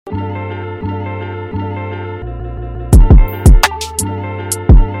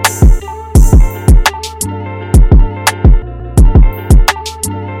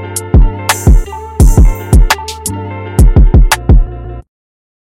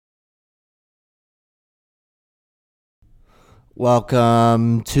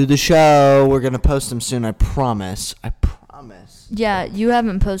Welcome to the show. We're going to post them soon, I promise. Yeah, you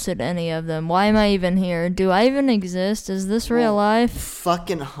haven't posted any of them. Why am I even here? Do I even exist? Is this real life?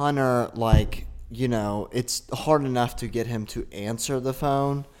 Fucking Hunter, it's hard enough to get him to answer the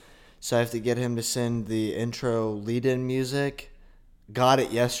phone. So I have to get him to send the intro lead-in music. Got it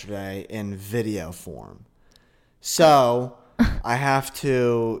yesterday in video form. So I have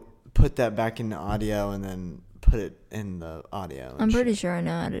to put that back into audio and then put it in the audio. I'm pretty sure I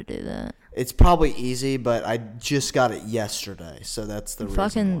know how to do that. It's probably easy, but I just got it yesterday, so that's the reason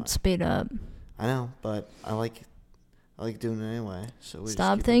Fucking why. speed up. I know, but I like doing it anyway. So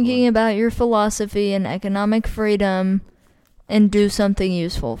Stop thinking about your philosophy and economic freedom and do something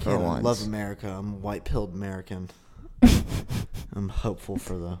useful for once. I love America. I'm a white-pilled American. I'm hopeful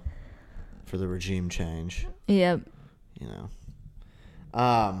for the regime change. Yep.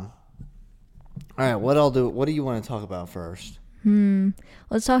 All right, what do you want to talk about first?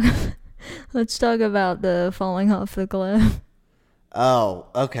 Let's talk about the falling off the cliff. Oh,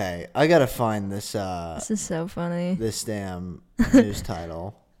 okay. I gotta find this. This is so funny. This damn news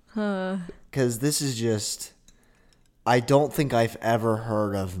title. Because this is just. I don't think I've ever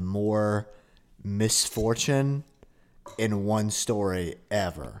heard of more misfortune in one story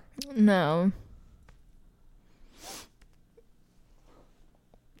ever. No.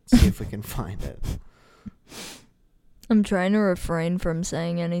 Let's see if we can find it. I'm trying to refrain from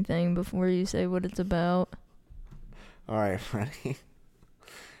saying anything before you say what it's about. All right, ready?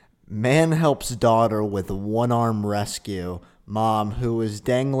 Man helps daughter with one-arm rescue. Mom who was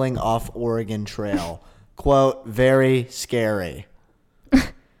dangling off Oregon Trail. Quote, very scary.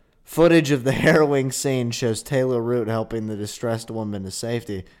 Footage of the harrowing scene shows Taylor Root helping the distressed woman to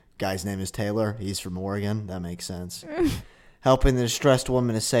safety. Guy's name is Taylor. He's from Oregon. That makes sense. Helping the distressed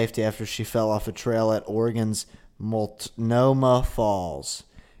woman to safety after she fell off a trail at Oregon's Multnomah Falls.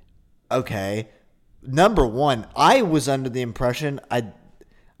 Okay. Number one, I was under the impression I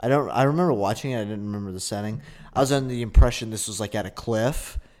remember watching it, I didn't remember the setting. I was under the impression this was like at a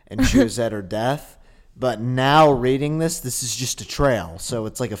cliff and she was at her death. But now reading this is just a trail. So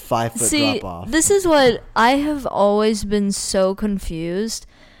it's like a 5-foot drop off. This is what I have always been so confused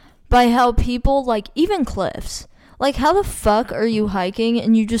by how people, like, even cliffs. Like, how the fuck are you hiking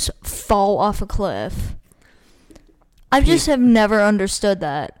and you just fall off a cliff? I just have never understood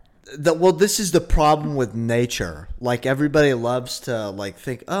that. Well, this is the problem with nature. Like, everybody loves to,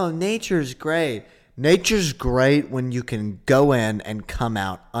 think, oh, nature's great. Nature's great when you can go in and come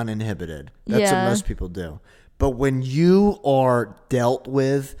out uninhibited. That's what most people do. But when you are dealt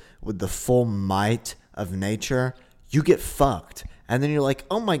with the full might of nature, you get fucked. And then you're like,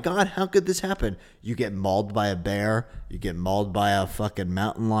 oh my God, how could this happen? You get mauled by a bear. You get mauled by a fucking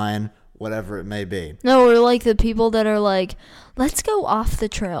mountain lion. Whatever it may be. No, or like the people that are like, let's go off the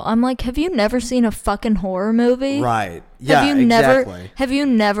trail. I'm like, have you never seen a fucking horror movie? Right. Yeah, exactly. Have you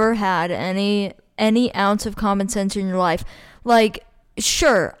never had any ounce of common sense in your life? Like,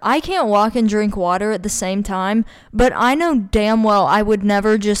 sure, I can't walk and drink water at the same time, but I know damn well I would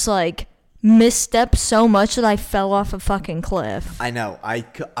never just, misstep so much that I fell off a fucking cliff. I know.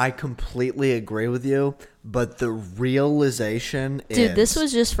 I completely agree with you, but the realization is... Dude, this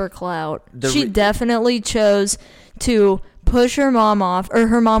was just for clout. She definitely chose to push her mom off, or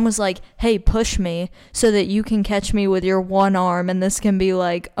her mom was like, hey, push me so that you can catch me with your one arm, and this can be,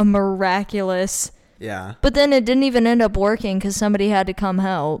 like, a miraculous... Yeah. But then it didn't even end up working because somebody had to come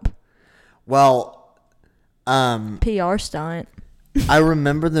help. Well, PR stunt. I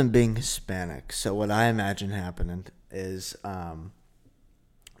remember them being Hispanic, so what I imagine happening is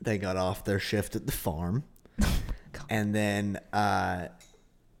they got off their shift at the farm, and then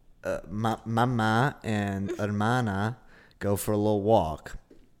mama and hermana go for a little walk,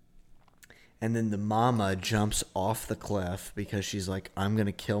 and then the mama jumps off the cliff because she's like, I'm going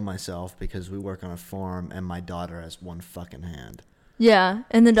to kill myself because we work on a farm and my daughter has one fucking hand. Yeah,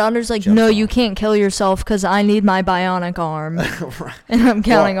 and the daughter's like, no, you can't kill yourself because I need my bionic arm. Right. And I'm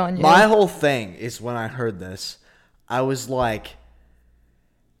counting on you. My whole thing is when I heard this, I was like,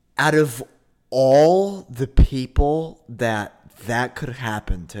 out of all the people that could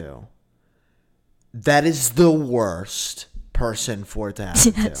happen to, that is the worst person for it to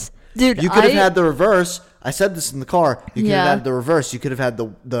happen to. Dude, you could have had the reverse. I said this in the car. You could have had the reverse. You could have had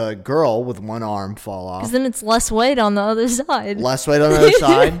the girl with one arm fall off. Because then it's less weight on the other side. Less weight on the other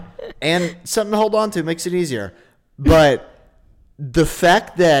side. And something to hold on to makes it easier. But the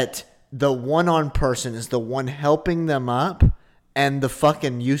fact that the one-armed person is the one helping them up and the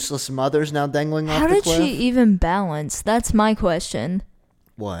fucking useless mother's now dangling off the cliff. How did she even balance? That's my question.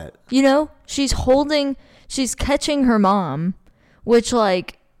 What? You know, she's catching her mom. which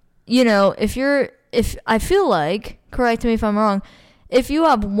like, if I feel like, correct me if I'm wrong, if you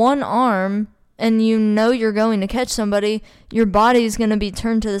have one arm and you're going to catch somebody, your body's going to be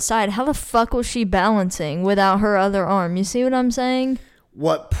turned to the side. How the fuck was she balancing without her other arm? You see what I'm saying?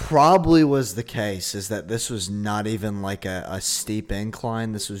 What probably was the case is that this was not even like a steep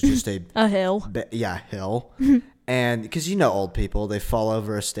incline. This was just a hill. Hill. And because old people, they fall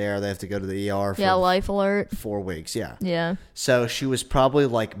over a stair, they have to go to the ER for life alert. 4 weeks. Yeah. So she was probably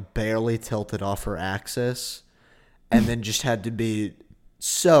like barely tilted off her axis, and then just had to be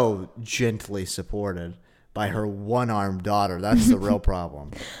so gently supported by her one-armed daughter. That's the real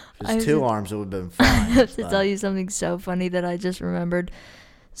problem. Just 2 arms, it would have been fine. I have to tell you something so funny that I just remembered.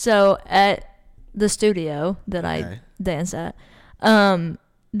 So at the studio that I dance at,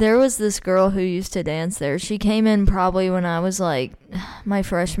 there was this girl who used to dance there. She came in probably when I was like my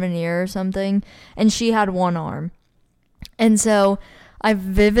freshman year or something, and she had one arm. And so I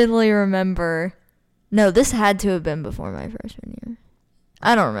vividly remember, no, this had to have been before my freshman year.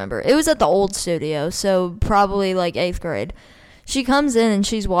 I don't remember. It was at the old studio, so probably like 8th grade. She comes in and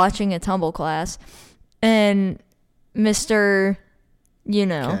she's watching a tumble class, and Mr.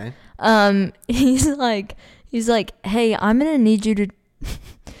 He's like, hey, I'm gonna need you to.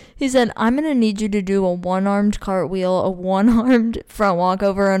 He said, I'm gonna need you to do a one-armed cartwheel, a one-armed front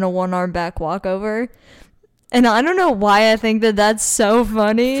walkover, and a one-armed back walkover. And I don't know why I think that that's so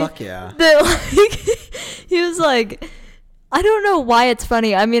funny. Fuck yeah. That like he was like, I don't know why it's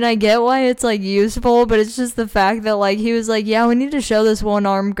funny. I mean, I get why it's like useful, but it's just the fact that like he was like, yeah, we need to show this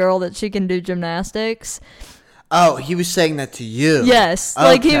one-armed girl that she can do gymnastics. Oh, he was saying that to you. Yes. Okay.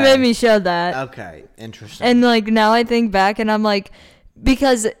 Like he made me show that. Okay. Interesting. And like now I think back and I'm like,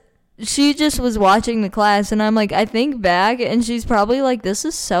 because she just was watching the class and I'm like, I think back and she's probably like, this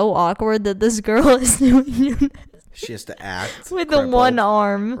is so awkward that this girl is doing gymnastics. She has to act with the one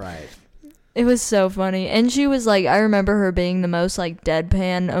arm. Right. It was so funny. And she was like, I remember her being the most like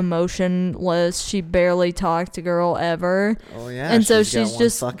deadpan, emotionless, she barely talked to girl ever. Oh yeah. And so she's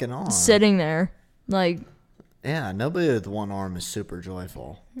just fucking arm. sitting there. Like, yeah, nobody with one arm is super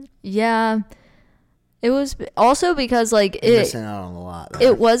joyful. Yeah. It was also because like You're missing out on a lot.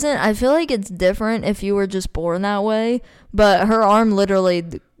 It wasn't, I feel like it's different if you were just born that way, but her arm literally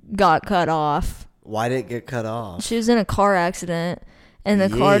got cut off. Why did it get cut off? She was in a car accident. And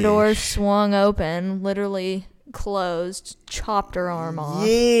the car door swung open, literally closed, chopped her arm off.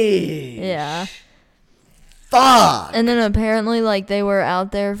 Yeah. Fuck. And then apparently, like, they were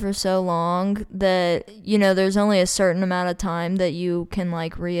out there for so long that, there's only a certain amount of time that you can,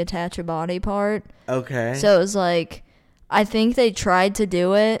 like, reattach a body part. Okay. So it was like, I think they tried to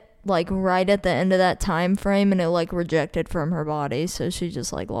do it, like, right at the end of that time frame, and it, like, rejected from her body. So she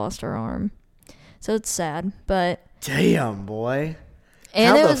just, like, lost her arm. So it's sad, but. Damn, boy.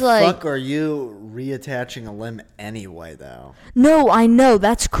 And How it was the like, fuck are you reattaching a limb anyway, though? No, I know,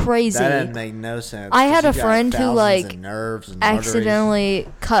 that's crazy. That didn't make no sense. I had a friend who like nerves and accidentally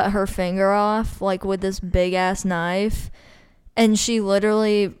cut her finger off like with this big ass knife, and she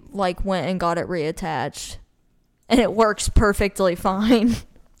literally like went and got it reattached, and it works perfectly fine.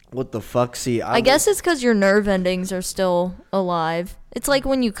 What the fuck? See, I guess it's because your nerve endings are still alive. It's like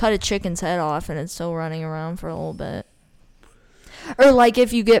when you cut a chicken's head off and it's still running around for a little bit. Or like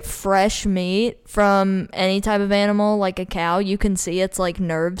if you get fresh meat from any type of animal, like a cow, you can see its like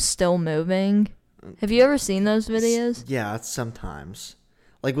nerves still moving. Have you ever seen those videos? Yeah, sometimes.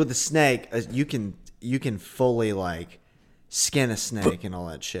 Like with a snake, you can fully like skin a snake and all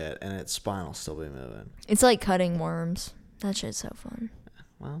that shit, and its spine will still be moving. It's like cutting worms. That shit's so fun.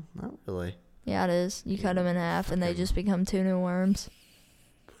 Well, not really. Yeah, it is. You cut them in half, and they just become 2 new worms.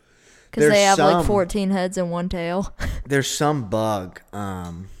 Because they have like 14 heads and 1 tail. There's some bug.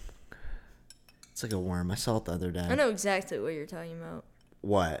 It's like a worm. I saw it the other day. I know exactly what you're talking about.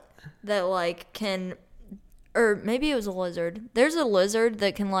 What? That like can, or maybe it was a lizard. There's a lizard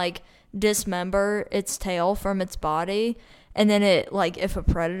that can like dismember its tail from its body. And then it like if a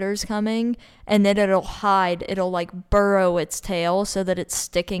predator's coming, and then it'll like burrow its tail so that it's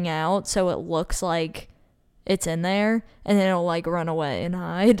sticking out so it looks like it's in there, and then it'll like run away and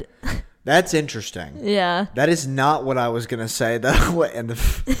hide. That's interesting. Yeah. That is not what I was gonna say though. And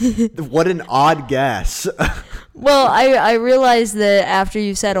what an odd guess. Well, I realized that after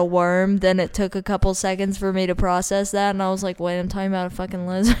you said a worm, then it took a couple seconds for me to process that, and I was like, wait, I'm talking about a fucking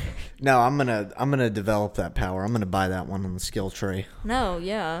lizard. No, I'm gonna develop that power. I'm gonna buy that one on the skill tree. No,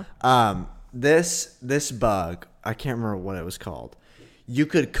 yeah. This bug, I can't remember what it was called. You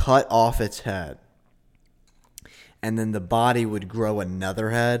could cut off its head, and then the body would grow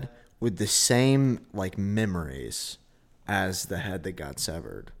another head with the same like memories as the head that got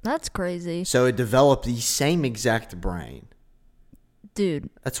severed. That's crazy. So it developed the same exact brain. Dude.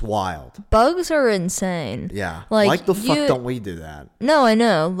 That's wild. Bugs are insane. Yeah. Like the fuck don't we do that? No, I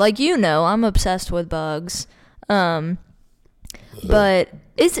know. Like, I'm obsessed with bugs. But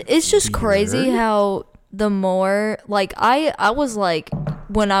it's just crazy how the more, like, I was like,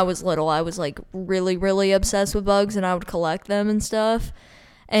 when I was little, I was like really, really obsessed with bugs, and I would collect them and stuff.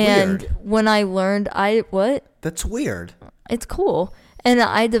 And weird. When I learned, That's weird. It's cool. And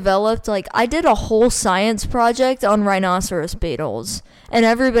I developed, like, I did a whole science project on rhinoceros beetles. And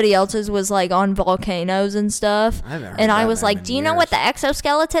everybody else's was, like, on volcanoes and stuff. And I was like, do you know what the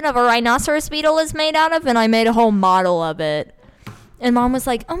exoskeleton of a rhinoceros beetle is made out of? And I made a whole model of it. And Mom was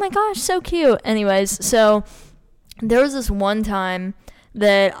like, oh my gosh, so cute. Anyways, so there was this one time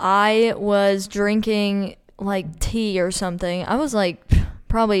that I was drinking, like, tea or something. I was, like,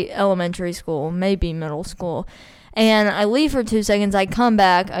 probably elementary school, maybe middle school. And I leave for 2 seconds. I come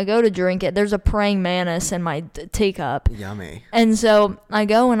back. I go to drink it. There's a praying mantis in my teacup. Yummy. And so I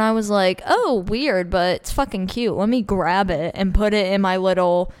go and I was like, oh, weird, but it's fucking cute. Let me grab it and put it in my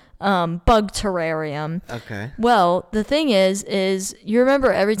little bug terrarium. Okay. Well, the thing is you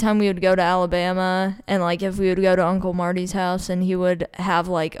remember every time we would go to Alabama and, like, if we would go to Uncle Marty's house and he would have,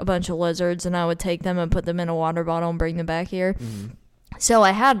 like, a bunch of lizards and I would take them and put them in a water bottle and bring them back here. Mm-hmm. So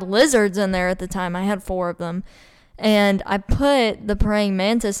I had lizards in there at the time. I had 4 of them. And I put the praying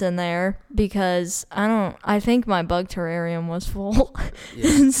mantis in there because I think my bug terrarium was full. Yeah.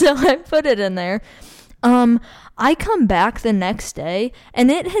 And so I put it in there. I come back the next day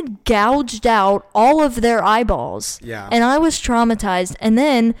and it had gouged out all of their eyeballs. Yeah. And I was traumatized. And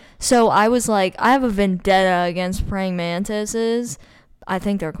then, so I was like, I have a vendetta against praying mantises. I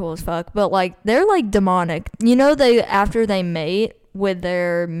think they're cool as fuck. But, like, they're, like, demonic. You know, after they mate with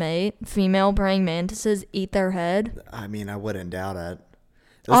their mate, female praying mantises eat their head. I mean, I wouldn't doubt it.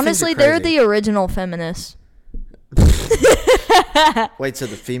 Honestly, they're the original feminists. Wait, so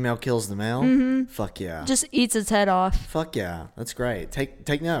the female kills the male? Mm-hmm. Fuck yeah. Just eats its head off. Fuck yeah. That's great.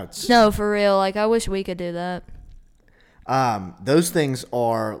 Take notes. No, for real. Like, I wish we could do that. Those things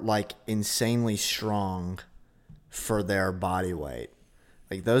are, like, insanely strong for their body weight.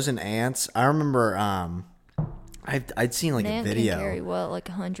 Like, those and ants. I remember I'd seen, like, a video. Can carry what, like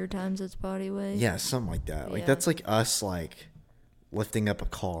 100 times its body weight? Yeah, something like that. Yeah. Like, that's like us, like, lifting up a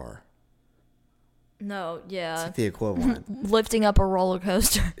car. No, yeah. It's like the equivalent. Lifting up a roller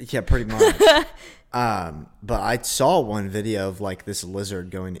coaster. Yeah, pretty much. But I saw one video of, like, this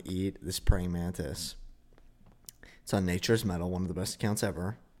lizard going to eat this praying mantis. It's on Nature's Metal, one of the best accounts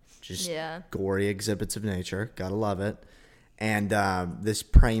ever. Just gory exhibits of nature. Gotta love it. And this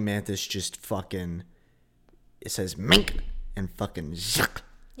praying mantis just fucking... It says mink and fucking zuck.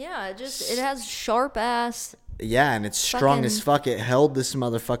 Yeah, it has sharp ass. Yeah, and it's strong as fuck. It held this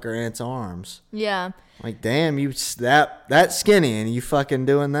motherfucker in its arms. Yeah. Like, damn, you that skinny and you fucking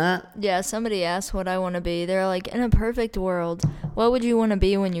doing that? Yeah, somebody asked what I want to be. They're like, in a perfect world, what would you want to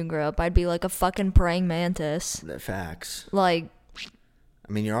be when you grow up? I'd be like a fucking praying mantis. The facts. Like,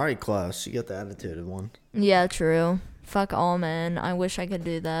 I mean, you're already close. You got the attitude of one. Yeah, true. Fuck all men. I wish I could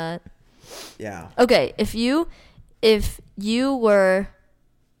do that. Yeah. Okay, if you were,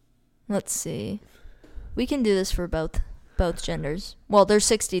 let's see, we can do this for both genders. Well, there's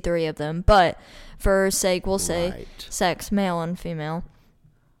 63 of them, but for sake, we'll say sex, male and female.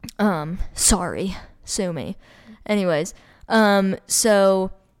 Sorry, sue me. Anyways,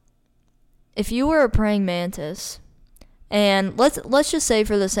 so if you were a praying mantis, and let's just say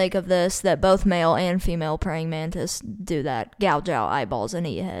for the sake of this that both male and female praying mantis do that, gouge out eyeballs and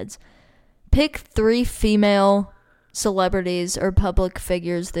eat heads. Pick 3 female celebrities or public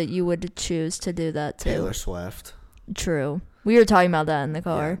figures that you would choose to do that to. Taylor Swift. True. We were talking about that in the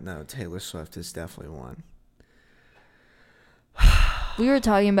car. Yeah, no, Taylor Swift is definitely one. We were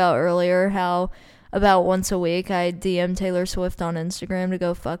talking about earlier how about once a week I DM Taylor Swift on Instagram to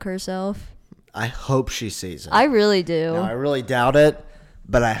go fuck herself. I hope she sees it. I really do. No, I really doubt it,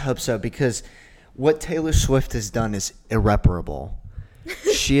 but I hope so because what Taylor Swift has done is irreparable.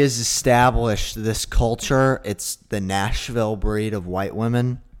 She has established this culture. It's the Nashville breed of white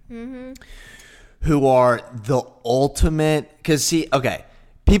women who are the ultimate. Because, see, okay,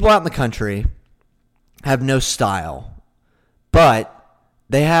 people out in the country have no style, but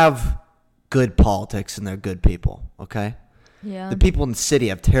they have good politics and they're good people, okay? Yeah. The people in the city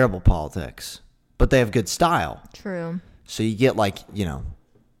have terrible politics, but they have good style. True. So you get, like, you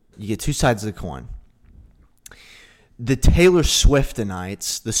get 2 sides of the coin. The Taylor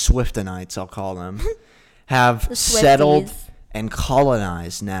Swiftonites, the Swiftonites, I'll call them, have settled and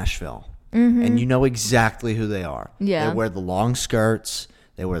colonized Nashville. and you know exactly who they are. Yeah. They wear the long skirts.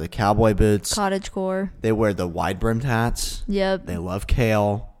 They wear the cowboy boots. Cottagecore. They wear the wide-brimmed hats. Yep. They love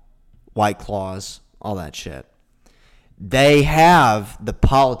kale, White Claws, all that shit. They have the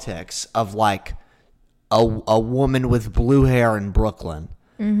politics of like a woman with blue hair in Brooklyn,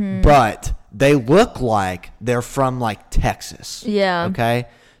 but they look like they're from like Texas. Yeah. Okay.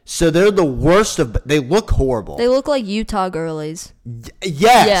 So they're the worst of. They look horrible. They look like Utah girlies.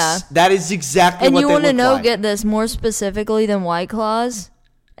 Yes. Yeah. That is exactly And what you they want to look know, like. get this, more specifically than White Claws.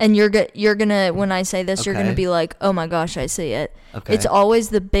 And you're gonna, when I say this, you're Okay. gonna be like, oh my gosh, I see it. Okay. It's always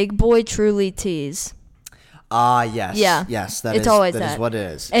the big boy Truly teas. Yes. Yeah. Yes. It's always that is that. what it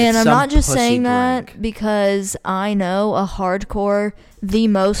is. And It's I'm some not just pussy saying drink. that because I know the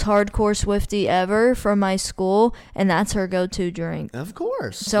most hardcore Swiftie ever from my school, and that's her go-to drink. Of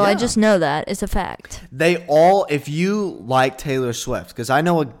course. So I yeah. just know that. It's a fact. They all, if you like Taylor Swift, because I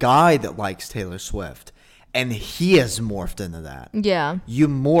know a guy that likes Taylor Swift, and he has morphed into that. Yeah. You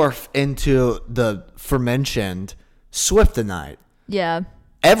morph into the aforementioned Swiftonite. Yeah.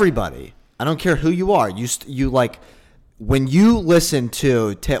 Everybody. I don't care who you are. You like, when you listen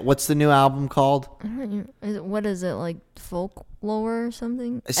to, what's the new album called? What is it, like folklore or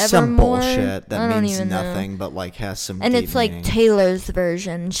something? It's some Evermore? bullshit I that don't means even know. nothing, but like has some And deep it's like meaning. Taylor's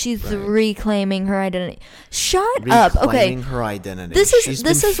version. She's Right. reclaiming her identity. Shut up. Okay. Reclaiming her identity. This is- She's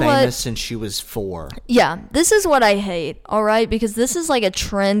this been is famous what- since she was 4. Yeah, this is what I hate, all right? Because this is like a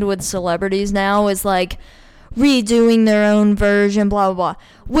trend with celebrities now, is like redoing their own version, blah, blah,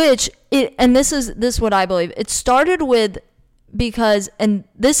 blah. This is what I believe. It started with, and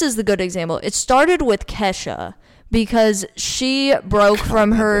this is the good example, it started with Kesha, because she broke from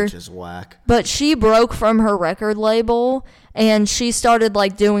That her, bitch is whack. but she broke from her record label, and she started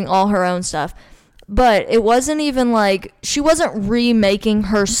like doing all her own stuff. But it wasn't even like, she wasn't remaking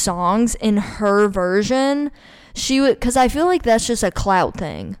her songs in her version. Because I feel like that's just a clout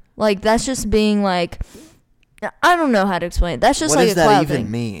thing. Like, that's just being like, I don't know how to explain it. That's just What like does a that clout even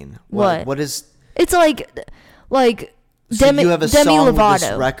thing. mean? What? What is? It's like So Demi, you have a Demi song with this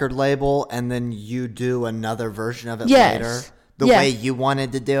Lovato. record label, and then you do another version of it Yes. later, the Yeah. way you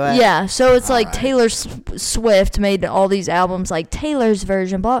wanted to do it. Yeah, so it's like Alright. Taylor Swift made all these albums like Taylor's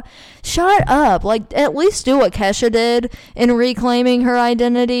version, blah. Shut up. Like, at least do what Kesha did in reclaiming her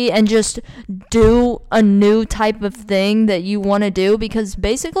identity and just do a new type of thing that you want to do, because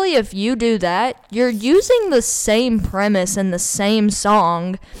basically if you do that, you're using the same premise and the same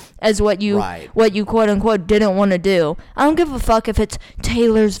song as what you Right. quote unquote didn't want to do. I don't give a fuck if it's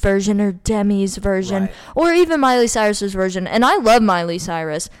Taylor's version or Demi's version Right. or even Miley Cyrus's version. And I love Miley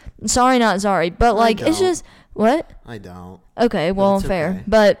Cyrus. Sorry, not sorry, but like it's don't. just what? I don't. Okay, well, it's fair, okay.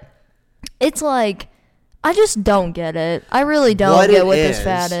 but it's like I just don't get it. I really don't What get it what this is-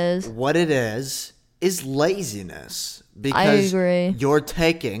 fad is. What it is laziness. Because agree. you're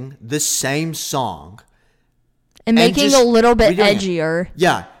taking the same song. And making just a little bit redoing it. edgier.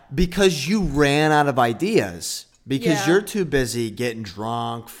 Yeah, because you ran out of ideas. Because Yeah. you're too busy getting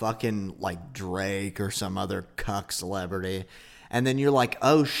drunk, fucking like Drake or some other cuck celebrity. And then you're like,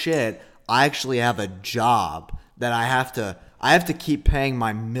 oh shit, I actually have a job that I have to keep paying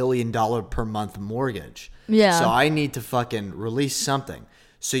my $1 million per month mortgage. Yeah. So I need to fucking release something.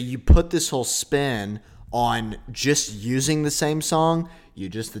 So you put this whole spin on just using the same song. You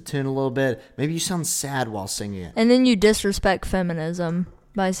adjust the tune a little bit. Maybe you sound sad while singing it. And then you disrespect feminism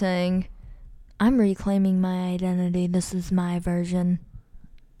by saying, I'm reclaiming my identity. This is my version.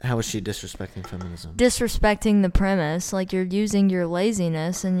 How is she disrespecting feminism? Disrespecting the premise. Like, you're using your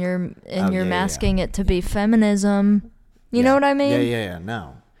laziness and you're yeah, masking it to be feminism. You know what I mean? Yeah.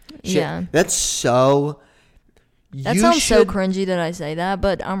 No. Shit, Yeah. That's so. That you sounds so should- cringy that I say that,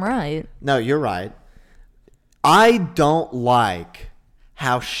 but I'm right. No, you're right. I don't like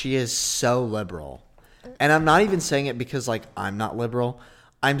how she is so liberal. And I'm not even saying it because, like, I'm not liberal.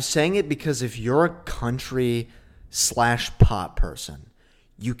 I'm saying it because if you're a country/pop person,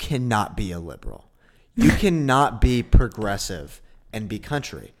 you cannot be a liberal. You cannot be progressive and be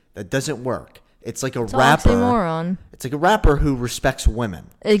country. That doesn't work. It's like a It's rapper. oxymoron. It's like a rapper who respects women.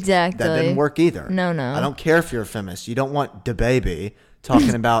 Exactly. That didn't work either. No. I don't care if you're a feminist. You don't want DaBaby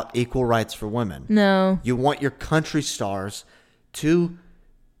talking about equal rights for women. No. You want your country stars to,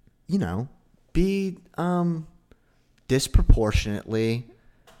 be disproportionately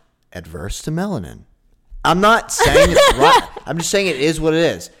adverse to melanin. I'm not saying it's right. I'm just saying it is what it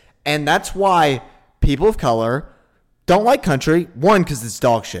is. And that's why people of color don't like country. One, because it's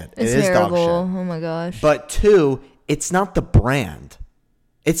dog shit. It's it is terrible. dog shit. Oh my gosh. But two, it's not the brand.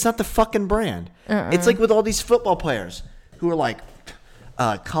 It's not the fucking brand. It's like with all these football players who are like,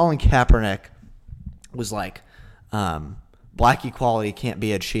 Colin Kaepernick was like, black equality can't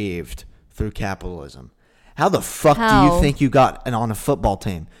be achieved through capitalism. How the fuck do you think you got on a football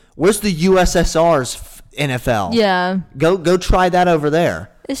team? Where's the USSR's NFL? Yeah. Go try that over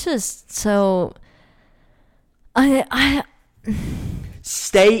there. It's just so... I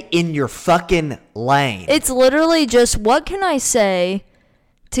Stay in your fucking lane. It's literally just, what can I say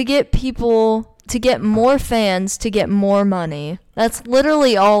to get people, to get more fans, to get more money? That's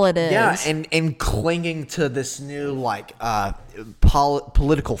literally all it is. Yeah, and clinging to this new, like,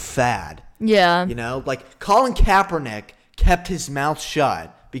 political fad. Yeah. You know, like, Colin Kaepernick kept his mouth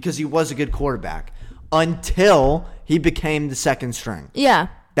shut because he was a good quarterback until he became the second string. Yeah.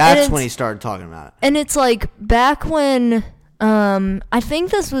 That's when he started talking about it. And it's like back when, I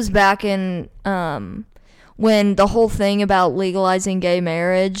think this was back in, when the whole thing about legalizing gay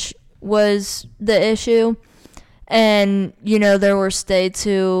marriage was the issue. And, you know, there were states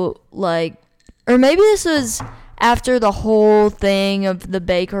who, like, or maybe this was after the whole thing of the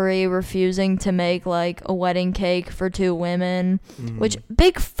bakery refusing to make, like, a wedding cake for two women, which,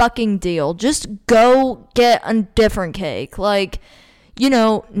 big fucking deal. Just go get a different cake. Like, you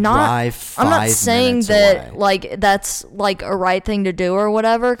know, I'm not saying that away. Like that's like a right thing to do or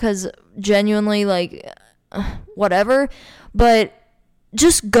whatever, because genuinely, like, whatever, but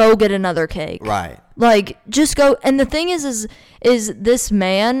just go get another cake. Right. Like, just go. And the thing is this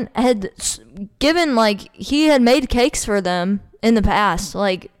man had given, like, he had made cakes for them in the past,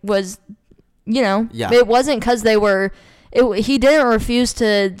 like, was, you know, it wasn't because he didn't refuse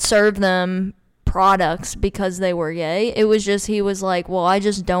to serve them products because they were gay. It was just, he was like, well, I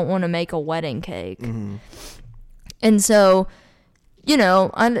just don't want to make a wedding cake. And so, you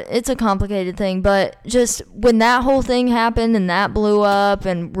know, it's a complicated thing, but just when that whole thing happened and that blew up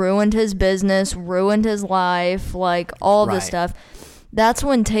and ruined his business, ruined his life, like all this stuff, that's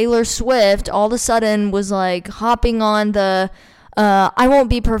when Taylor Swift all of a sudden was like hopping on the I won't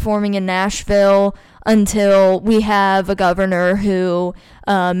be performing in Nashville until we have a governor who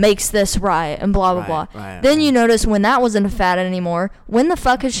makes this right and blah, blah, blah. Then you notice when that wasn't a fad anymore, when the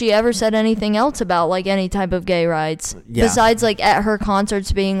fuck has she ever said anything else about, like, any type of gay rights? Besides, like, at her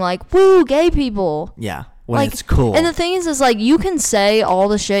concerts being like, woo, gay people. Yeah, when it's cool. And the thing is, like, you can say all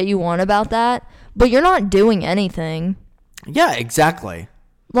the shit you want about that, but you're not doing anything. Yeah, exactly.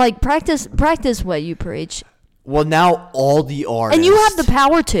 Like, practice what you preach. Well, now all the artists... And you have the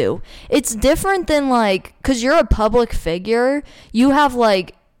power to. It's different than, like... Because you're a public figure. You have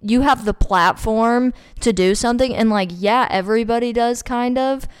the platform to do something. And, like, yeah, everybody does, kind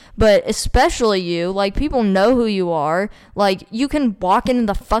of. But especially you. Like, people know who you are. Like, you can walk into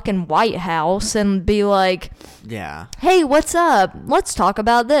the fucking White House and be like... Yeah. Hey, what's up? Let's talk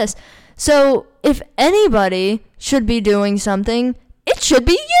about this. So, if anybody should be doing something, it should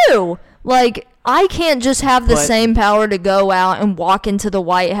be you. Like... I can't just have the same power to go out and walk into the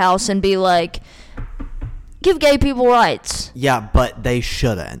White House and be like, give gay people rights. Yeah, but they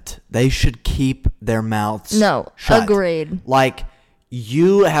shouldn't. They should keep their mouths shut. Agreed. Like,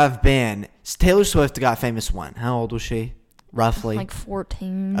 you have been... Taylor Swift got famous when? How old was she, roughly? Like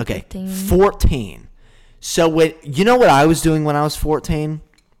 14, okay, 15. 14. So, you know what I was doing when I was 14?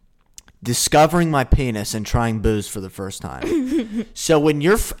 Discovering my penis and trying booze for the first time. So when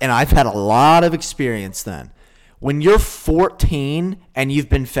you're, and I've had a lot of experience then, when you're 14 and you've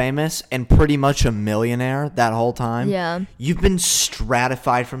been famous and pretty much a millionaire that whole time, you've been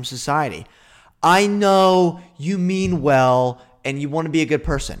stratified from society. I know you mean well and you want to be a good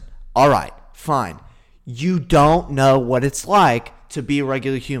person. All right, fine. You don't know what it's like to be a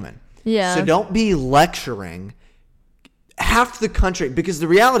regular human. Yeah. So don't be lecturing half the country, because the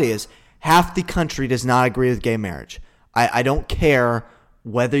reality is, half the country does not agree with gay marriage. I don't care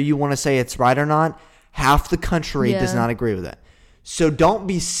whether you want to say it's right or not. Half the country does not agree with it. So don't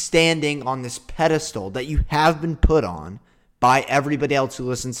be standing on this pedestal that you have been put on by everybody else who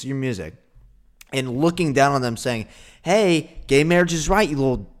listens to your music and looking down on them saying, hey, gay marriage is right, you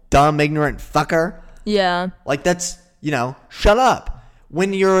little dumb, ignorant fucker. Yeah. Like, that's, shut up.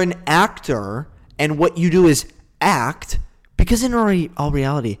 When you're an actor and what you do is act, because in all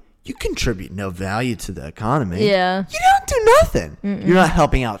reality, you contribute no value to the economy. Yeah. You don't do nothing. You're not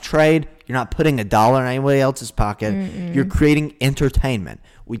helping out trade. You're not putting a dollar in anybody else's pocket. You're creating entertainment.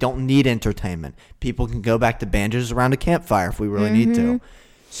 We don't need entertainment. People can go back to banjos around a campfire if we really need to.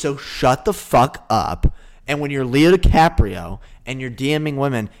 So shut the fuck up. And when you're Leo DiCaprio and you're DMing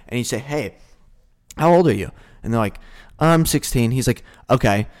women and you say, hey, how old are you? And they're like, I'm 16. He's like,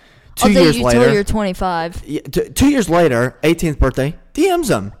 okay. 2 years later. Till you're 25. Yeah, 2 years later, 18th birthday. DMs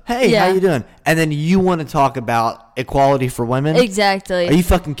them. Hey, how you doing? And then you want to talk about equality for women? Exactly. Are you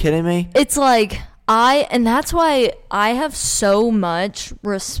fucking kidding me? It's like and that's why I have so much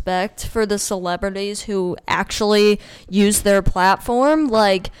respect for the celebrities who actually use their platform,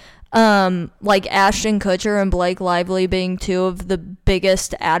 like Ashton Kutcher and Blake Lively being two of the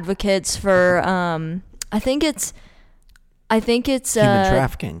biggest advocates for I think it's human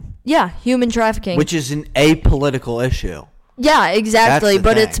trafficking. Yeah, human trafficking, which is an apolitical issue. Yeah, exactly.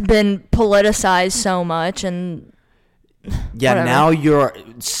 But thing. It's been politicized so much, and whatever. Now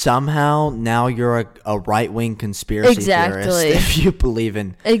you're a right-wing conspiracy theorist if you believe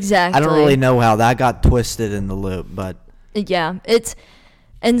in. Exactly. I don't really know how that got twisted in the loop, but yeah,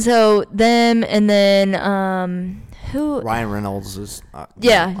 and so them, and then who? Ryan Reynolds is.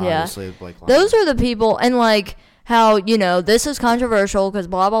 Obviously Blake Lively. Those are the people, and like how this is controversial because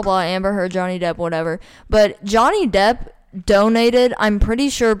blah blah blah, Amber Heard, Johnny Depp, whatever. But Johnny Depp donated, I'm pretty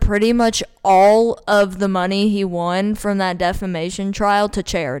sure, pretty much all of the money he won from that defamation trial to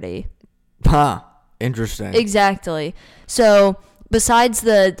charity. Huh. Interesting. Exactly. So besides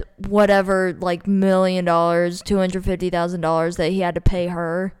the whatever, like $1 million, $250,000 that he had to pay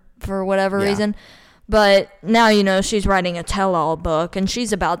her for whatever reason. But now, she's writing a tell-all book, and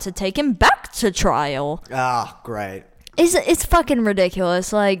she's about to take him back to trial. Ah, great. It's fucking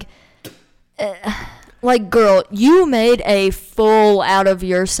ridiculous. Like, girl, you made a fool out of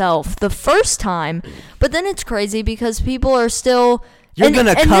yourself the first time, but then it's crazy because people are still... You're going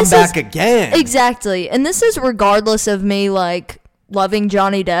to come back again. Exactly. And this is regardless of me, like, loving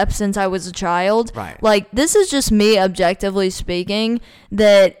Johnny Depp since I was a child. Right. Like, this is just me objectively speaking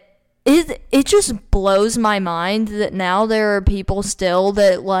that it just blows my mind that now there are people still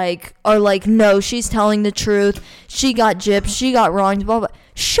that, like, are like, no, she's telling the truth. She got gypped. She got wronged. Blah, blah.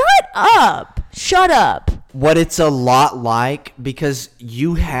 Shut up. Shut up. What it's a lot like, because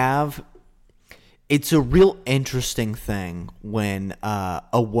it's a real interesting thing when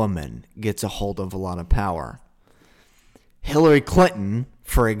a woman gets a hold of a lot of power. Hillary Clinton,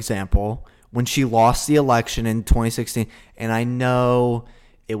 for example, when she lost the election in 2016, and I know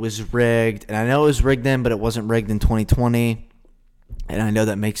it was rigged, and I know it was rigged then, but it wasn't rigged in 2020, and I know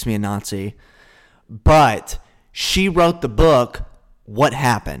that makes me a Nazi, but she wrote the book, What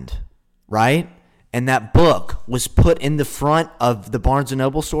Happened, right? And that book was put in the front of the Barnes &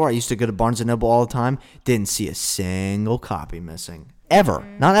 Noble store. I used to go to Barnes & Noble all the time. Didn't see a single copy missing. Ever.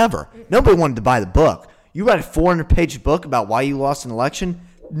 Not ever. Nobody wanted to buy the book. You write a 400-page book about why you lost an election?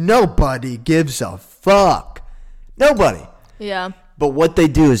 Nobody gives a fuck. Nobody. Yeah. But what they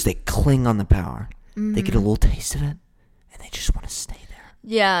do is they cling on the power. Mm-hmm. They get a little taste of it, and they just want to stay there.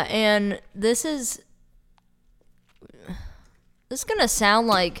 Yeah, and this is going to sound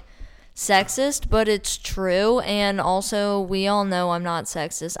like sexist, but it's true. And also, we all know I'm not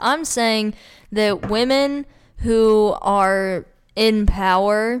sexist. I'm saying that women who are in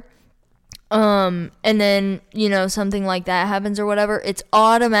power, and then, something like that happens or whatever, it's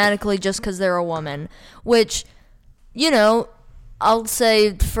automatically just because they're a woman, which, I'll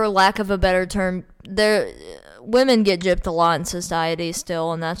say, for lack of a better term, women get gypped a lot in society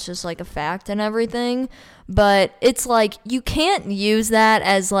still, and that's just like a fact and everything. But it's like, you can't use that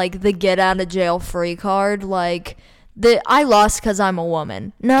as like the get out of jail free card. Like, I lost because I'm a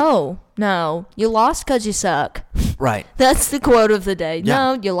woman. No, you lost because you suck. Right. That's the quote of the day.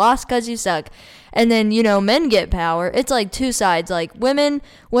 Yeah. No, you lost because you suck. And then, men get power. It's like two sides. Like, women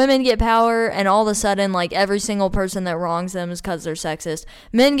get power, and all of a sudden, like, every single person that wrongs them is because they're sexist.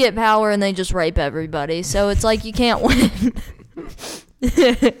 Men get power, and they just rape everybody. So it's like, you can't win.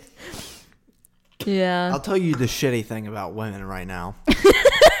 Yeah. I'll tell you the shitty thing about women right now.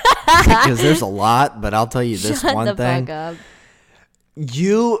 Because there's a lot, but I'll tell you this Shut one the thing. Fuck up.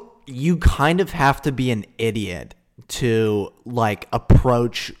 You kind of have to be an idiot to, like,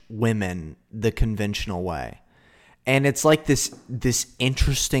 approach women the conventional way. And it's like this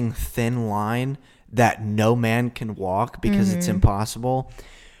interesting thin line that no man can walk because it's impossible.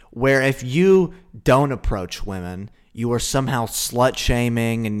 Where if you don't approach women, you are somehow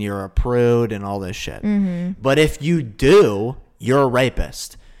slut-shaming and you're a prude and all this shit. Mm-hmm. But if you do, you're a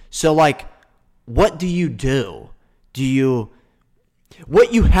rapist. So, like, what do you do?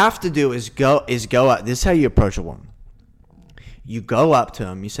 What you have to do is go up. This is how you approach a woman. You go up to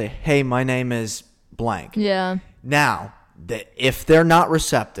them. You say, hey, my name is blank. Yeah. Now, if they're not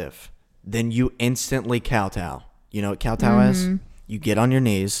receptive, then you instantly kowtow. You know what kowtow is? You get on your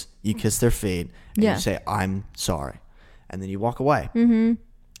knees, you kiss their feet, and you say, I'm sorry. And then you walk away. Mm-hmm.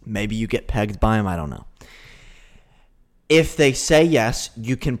 Maybe you get pegged by them. I don't know. if they say yes,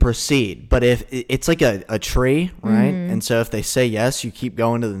 you can proceed. But if it's like a tree, right? Mm-hmm. And so if they say yes, you keep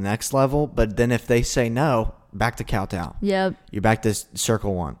going to the next level. But then if they say no, back to kowtow. Yep. You're back to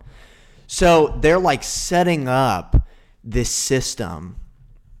circle one. So they're like setting up this system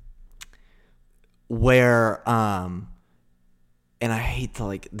where, and I hate to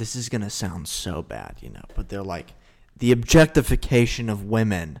like, this is going to sound so bad, you know, but they're like the objectification of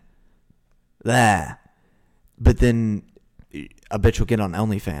women. Blah. But then a bitch will get on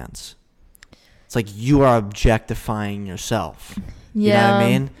OnlyFans. It's like you are objectifying yourself. You know what I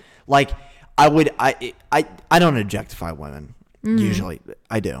mean? Like I don't objectify women usually.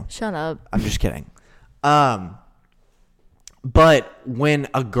 I do. Shut up. I'm just kidding. But when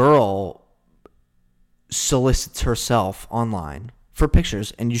a girl solicits herself online for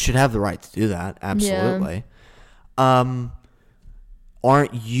pictures, and you should have the right to do that, absolutely.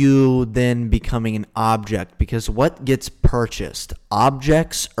 Aren't you then becoming an object? Because what gets purchased?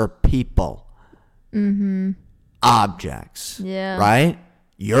 Objects or people? Mm-hmm. Objects. Yeah. Right?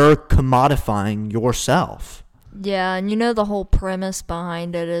 You're commodifying yourself. Yeah, and you know the whole premise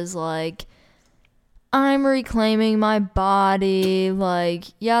behind it is like, I'm reclaiming my body, like,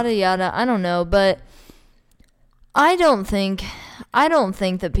 yada yada. I don't know, but I don't think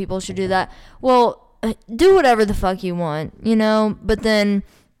that people should do that. Well, do whatever the fuck you want, you know? But then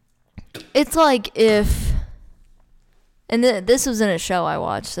it's like if, and this was in a show I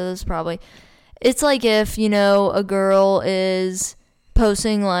watched, so this probably, it's like if, you know, a girl is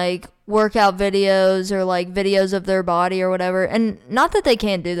posting like workout videos or like videos of their body or whatever, and not that they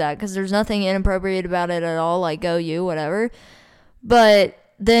can't do that because there's nothing inappropriate about it at all, like go you, whatever, but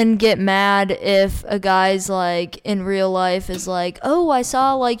then get mad if a guy's like in real life is like, oh, I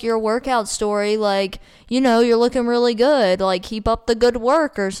saw like your workout story, like, you know, you're looking really good, like keep up the good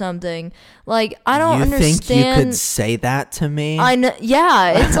work or something. Like, I don't understand. You think you could say that to me? I know,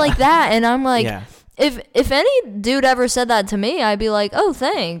 yeah, it's like that, and I'm like, yeah. If any dude ever said that to me, I'd be like, oh,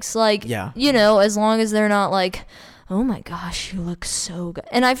 thanks. Like, yeah. You know, as long as they're not like, oh my gosh, you look so good.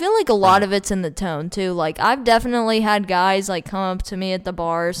 And I feel like a lot of it's in the tone too. Like, I've definitely had guys like come up to me at the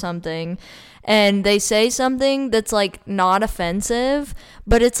bar or something and they say something that's like not offensive,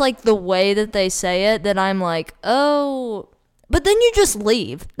 but it's like the way that they say it that I'm like, oh, but then you just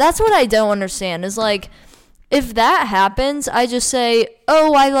leave. That's what I don't understand is like, if that happens, I just say,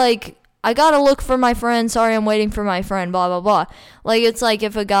 oh, I gotta look for my friend. Sorry, I'm waiting for my friend, blah, blah, blah. Like, it's like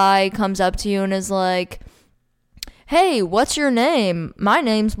if a guy comes up to you and is like, hey, what's your name? My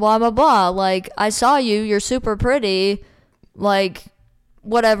name's blah, blah, blah. Like, I saw you. You're super pretty. Like,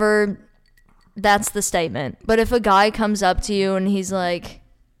 whatever. That's the statement. But if a guy comes up to you and he's like,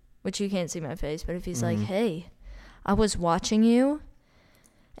 which you can't see my face, but if he's like, hey, I was watching you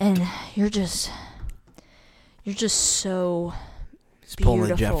and you're just so He's pulling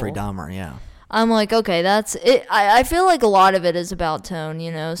beautiful. a Jeffrey Dahmer, yeah. I'm like, okay, that's it. I feel like a lot of it is about tone,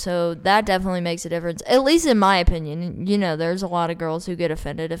 you know, so that definitely makes a difference, at least in my opinion. You know, there's a lot of girls who get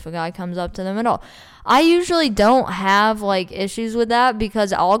offended if a guy comes up to them at all. I usually don't have, like, issues with that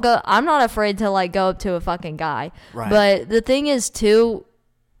because I'm not afraid to, like, go up to a fucking guy. Right. But the thing is, too,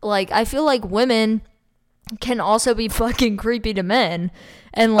 like, I feel like women can also be fucking creepy to men.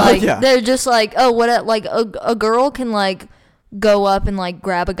 And, like, they're just like, oh, what, like, a girl can, like, go up and like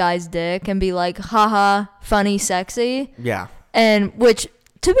grab a guy's dick and be like, haha, funny, sexy. Yeah. And which,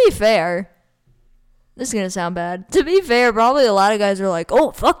 to be fair, this is gonna sound bad. To be fair, probably a lot of guys are like,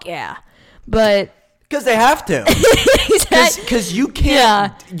 oh, fuck yeah. But because they have to. Because you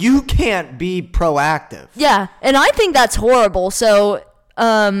can't be proactive. Yeah, and I think that's horrible. So,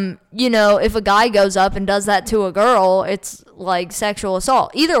 you know, if a guy goes up and does that to a girl, it's like sexual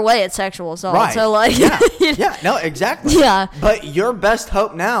assault. Either way, it's sexual assault. Right. So, like, yeah, no, exactly. Yeah. But your best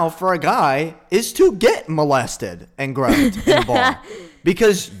hope now for a guy is to get molested and groped in a bar.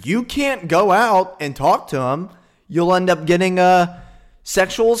 Because you can't go out and talk to him. You'll end up getting a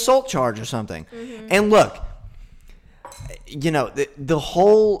sexual assault charge or something. Mm-hmm. And look, you know, the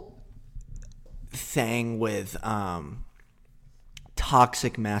whole thing with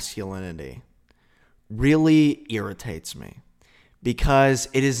toxic masculinity really irritates me because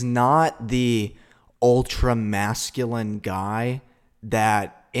it is not the ultra masculine guy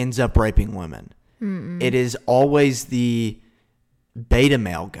that ends up raping women. Mm-mm. It is always the beta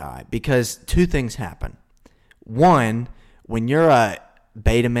male guy because two things happen. One, when you're a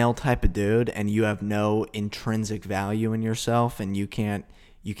beta male type of dude and you have no intrinsic value in yourself and you can't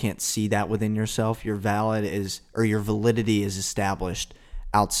see that within yourself, your validity is established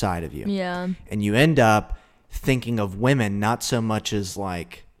outside of you. Yeah. And you end up thinking of women not so much as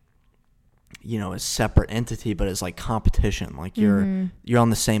like a separate entity, but as like competition. Like you're on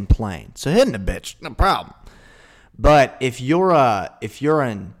the same plane. So hitting a bitch, no problem. But if you're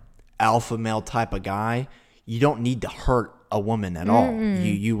an alpha male type of guy, you don't need to hurt a woman at all.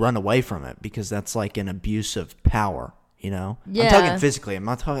 You run away from it because that's like an abuse of power. Yeah. I'm talking physically. I'm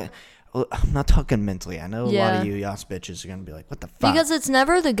not talking mentally. I know a lot of you ass bitches are gonna be like, "What the fuck?" Because it's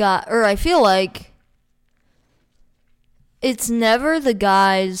never the guy, or I feel like it's never the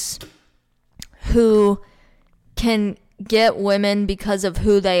guys who can get women because of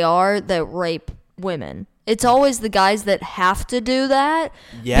who they are that rape women. It's always the guys that have to do that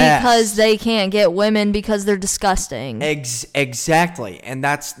because they can't get women because they're disgusting. Exactly. And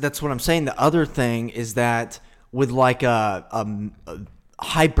that's what I'm saying. The other thing is that with like a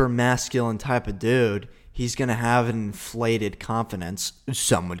hyper masculine type of dude, he's going to have an inflated confidence,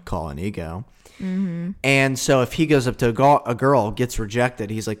 some would call an ego. And so if he goes up to a girl, gets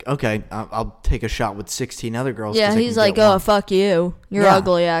rejected, he's like, okay, I'll take a shot with 16 other girls. Yeah, he's like, oh, fuck you. You're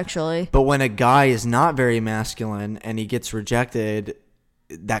ugly, actually. But when a guy is not very masculine and he gets rejected,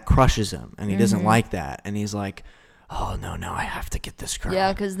 that crushes him. And he doesn't like that. And he's like, oh, no, I have to get this girl.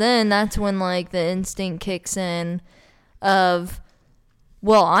 Yeah, because then that's when, like, the instinct kicks in of,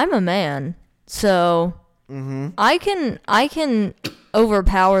 well, I'm a man, so I can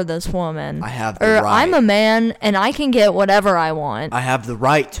overpower this woman. I have the right. I'm a man and I can get whatever I want. I have the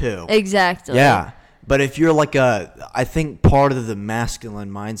right to. Exactly. Yeah. But if you're like I think part of the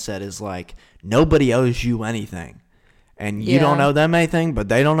masculine mindset is like, nobody owes you anything. And you don't owe them anything, but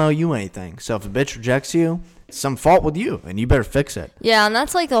they don't owe you anything. So if a bitch rejects you, it's some fault with you and you better fix it. Yeah, and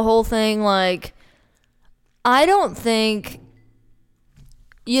that's like the whole thing. Like, I don't think,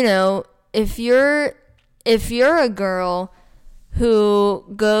 if you're a girl who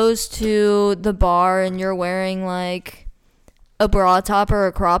goes to the bar and you're wearing like a bra top or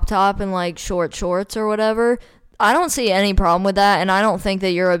a crop top and like short shorts or whatever, I don't see any problem with that, and I don't think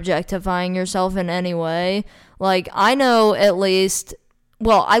that you're objectifying yourself in any way. Like, I know at least,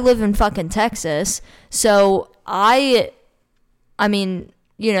 well, I live in fucking Texas, so I mean,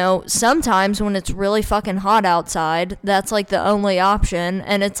 sometimes when it's really fucking hot outside, that's like the only option,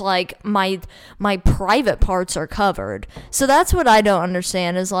 and it's like my private parts are covered. So that's what I don't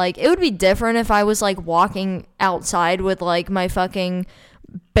understand is like, it would be different if I was like walking outside with like my fucking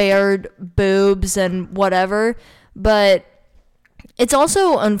bared boobs and whatever, but it's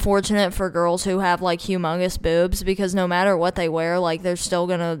also unfortunate for girls who have like humongous boobs because no matter what they wear, like they're still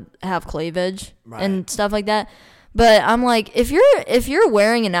gonna have cleavage and stuff like that. But I'm like, if you're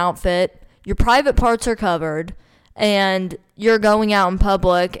wearing an outfit, your private parts are covered, and you're going out in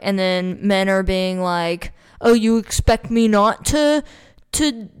public, and then men are being like, oh, you expect me not to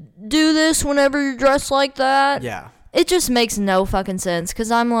do this whenever you're dressed like that? Yeah. It just makes no fucking sense, because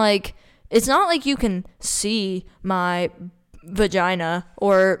I'm like, it's not like you can see my vagina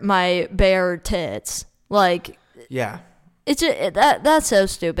or my bare tits. Like, yeah. It's that's so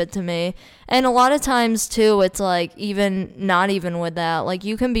stupid to me. And a lot of times too, it's like not even with that, like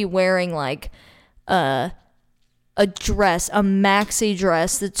you can be wearing like a dress, a maxi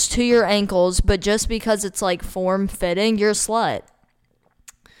dress that's to your ankles, but just because it's like form fitting, you're a slut.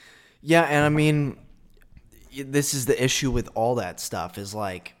 Yeah, and I mean, this is the issue with all that stuff is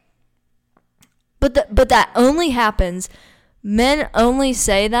like, but that only happens. Men only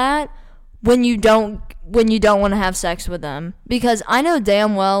say that when you don't want to have sex with them, because I know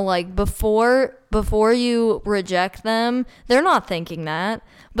damn well, like, before you reject them, they're not thinking that,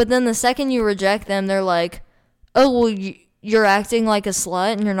 but then the second you reject them, they're like, oh, well, you're acting like a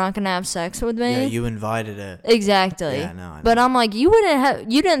slut and you're not gonna have sex with me. Yeah, you invited it. Exactly. Yeah, no, I know. But I'm like, you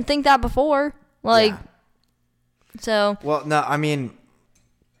didn't think that before, like, so. Well, no, I mean,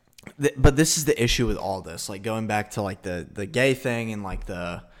 but this is the issue with all this, like going back to like the gay thing and like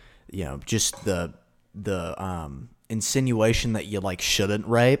the, just the insinuation that you like shouldn't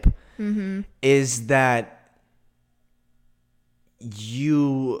rape, is that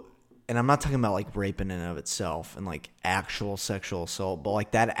you, and I'm not talking about like rape in and of itself and like actual sexual assault, but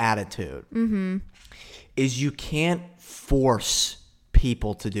like that attitude is you can't force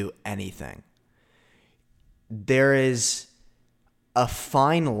people to do anything. There is a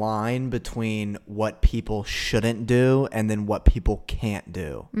fine line between what people shouldn't do and then what people can't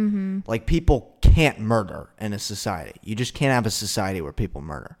do. Like, people can't murder in a society. You just can't have a society where people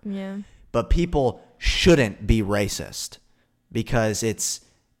murder. Yeah. But people shouldn't be racist because it's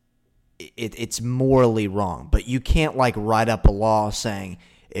morally wrong. But you can't like write up a law saying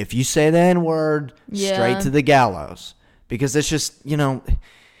if you say the N-word, straight to the gallows, because it's just,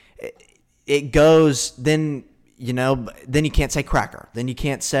 it goes then. Then you can't say cracker. Then you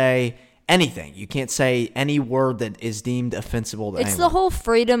can't say anything. You can't say any word that is deemed offensive to anyone. It's the whole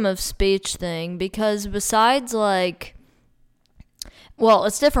freedom of speech thing, because besides, like, well,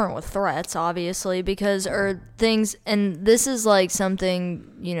 it's different with threats, obviously, because, or things, and this is, like,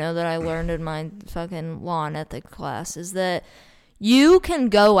 something, you know, that I learned in my fucking law and ethics class, is that you can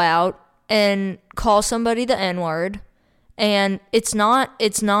go out and call somebody the N-word, and it's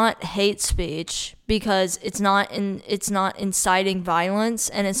not hate speech, because it's not inciting violence,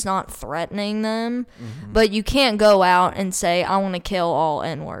 and it's not threatening them, but you can't go out and say, I want to kill all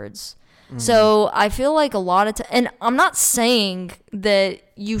N-words. So I feel like a lot of and I'm not saying that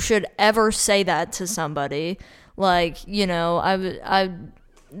you should ever say that to somebody. Like, you know,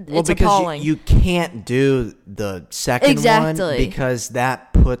 it's appalling. You can't do the second one because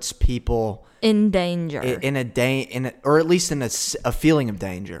that puts people in danger, or at least in a feeling of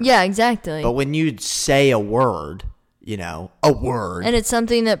danger. Yeah, exactly. But when you say a word, you know, and it's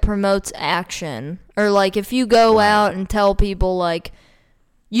something that promotes action, or like if you go out and tell people like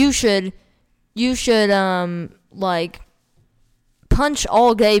you should like punch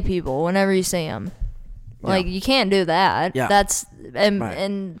all gay people whenever you see them. Like, you can't do that. Yeah. That's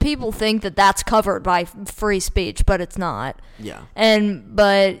and people think that that's covered by free speech, but it's not. Yeah.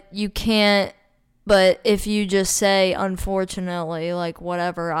 But you can't. But if you just say, unfortunately, like,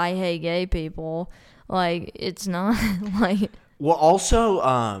 whatever, I hate gay people, like, it's not like. Well, also,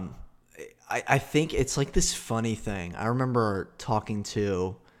 I think it's like this funny thing. I remember talking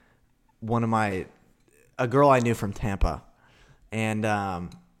to a girl I knew from Tampa, and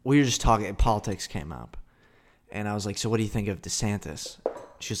we were just talking, and politics came up, and I was like, so what do you think of DeSantis?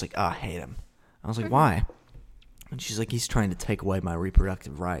 She was like, oh, I hate him. I was like, why? And she's like, he's trying to take away my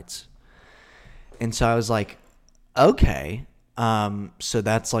reproductive rights. And so I was like, okay, so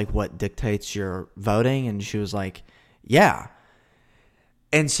that's like what dictates your voting? And she was like, yeah.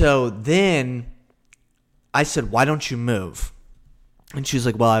 And so then I said, why don't you move? And she was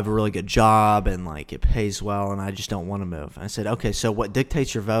like, well, I have a really good job, and like it pays well, and I just don't want to move. And I said, okay, so what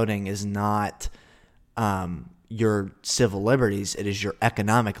dictates your voting is not your civil liberties, it is your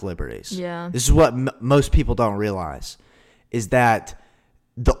economic liberties. Yeah. This is what most people don't realize, is that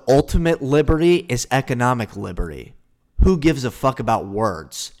the ultimate liberty is economic liberty. Who gives a fuck about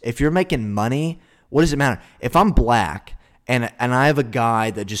words? If you're making money, what does it matter? If I'm black and I have a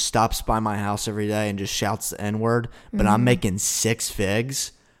guy that just stops by my house every day and just shouts the N-word, but I'm making 6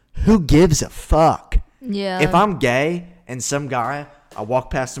 figs, who gives a fuck? Yeah. If I'm gay and some guy, I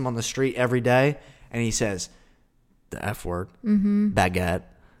walk past him on the street every day and he says the F word, baguette.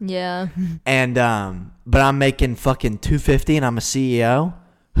 Yeah. And but I'm making fucking $250 and I'm a CEO,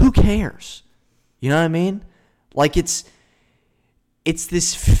 who cares? You know what I mean? Like it's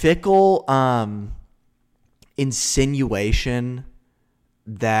this fickle insinuation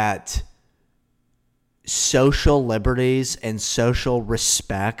that social liberties and social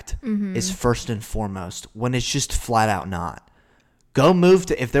respect is first and foremost, when it's just flat out not. Go move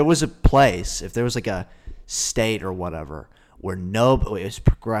to, if there was a place, if there was like a state or whatever where nobody, as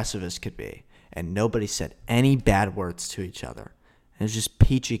progressive as could be, and nobody said any bad words to each other, and it's just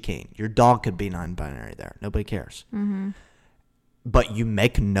peachy keen. Your dog could be non-binary there. Nobody cares. But you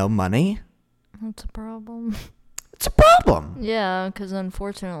make no money? That's a problem. It's a problem. Yeah, because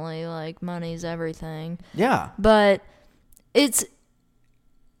unfortunately, like, money's everything. Yeah. But it's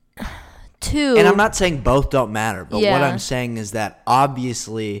too. And I'm not saying both don't matter, but Yeah. what I'm saying is that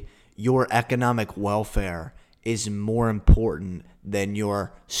obviously your economic welfare is more important than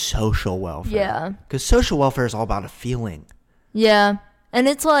your social welfare. Yeah. Because social welfare is all about a feeling. Yeah. And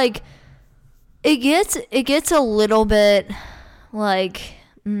it's like, it gets a little bit like,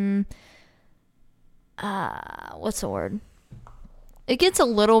 what's the word? It gets a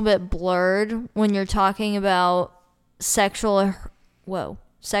little bit blurred when you're talking about sexual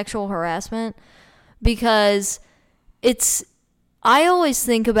harassment, because I always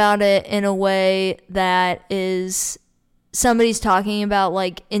think about it in a way that is somebody's talking about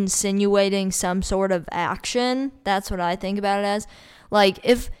like insinuating some sort of action. That's what I think about it as. Like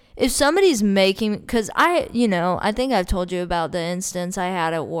if somebody's making, because I think I've told you about the instance I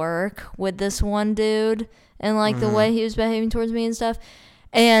had at work with this one dude and like the way he was behaving towards me and stuff.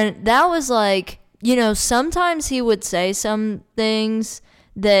 And that was like, sometimes he would say some things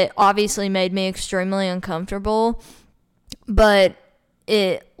that obviously made me extremely uncomfortable, but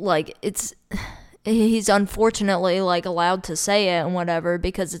he's unfortunately like allowed to say it and whatever,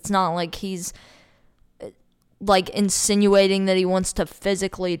 because it's not like he's like insinuating that he wants to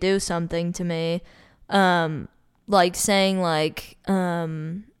physically do something to me, like saying like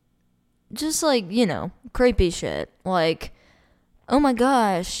just like creepy shit, like oh my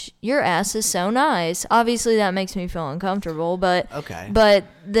gosh, your ass is so nice. Obviously, that makes me feel uncomfortable, but Okay. But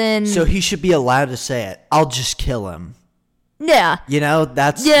then, So he should be allowed to say it. I'll just kill him. yeah, You know,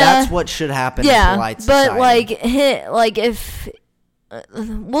 that's what should happen in polite society. But like if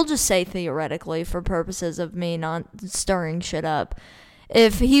we'll just say theoretically for purposes of me not stirring shit up,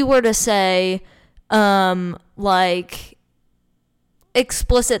 if he were to say like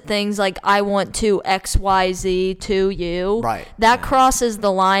explicit things like I want to XYZ to you, Right. that crosses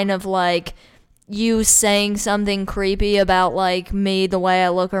the line of like you saying something creepy about like me, the way I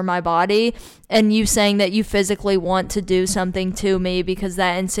look or my body, and you saying that you physically want to do something to me, because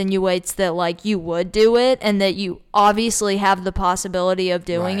that insinuates that like you would do it and that you obviously have the possibility of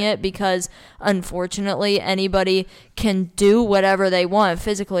doing it, because unfortunately anybody can do whatever they want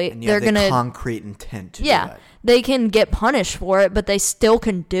physically. And you have the concrete intent to do it. They can get punished for it, but they still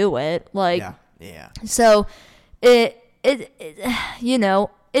can do it. Like, yeah. So it you know,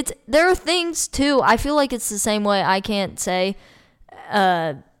 there are things too. I feel like it's the same way. I can't say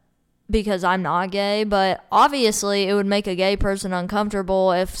because I'm not gay, but obviously it would make a gay person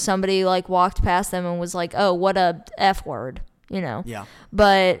uncomfortable if somebody like walked past them and was like, "Oh, what a F word," you know. Yeah.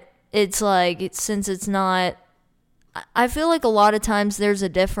 But it's like, since it's not, I feel like a lot of times there's a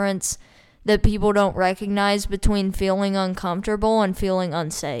difference that people don't recognize between feeling uncomfortable and feeling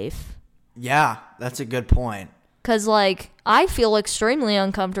unsafe. Yeah, that's a good point. Because, like, I feel extremely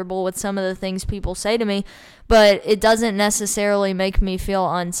uncomfortable with some of the things people say to me, but it doesn't necessarily make me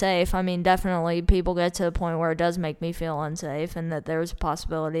feel unsafe. I mean, definitely people get to the point where it does make me feel unsafe, and that there's a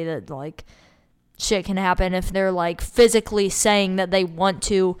possibility that, like, shit can happen if they're, like, physically saying that they want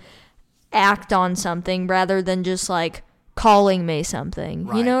to act on something rather than just, like, calling me something.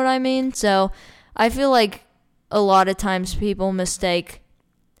 Right. You know what I mean? So I feel like a lot of times people mistake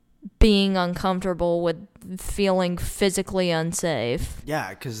being uncomfortable with feeling physically unsafe. Yeah,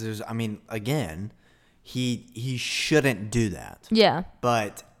 because again, he shouldn't do that. Yeah.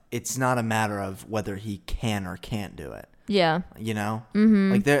 But it's not a matter of whether he can or can't do it. Yeah. You know?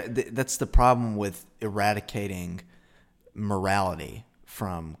 Mm-hmm. Like that's the problem with eradicating morality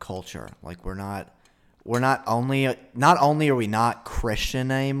from culture. Like not only are we not Christian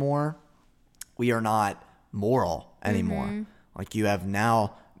anymore, we are not moral anymore. Mm-hmm. Like you have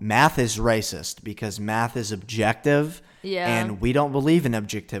now, math is racist because math is objective. Yeah. And we don't believe in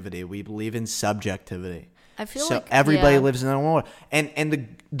objectivity. We believe in subjectivity. I feel so like everybody lives in their own world. And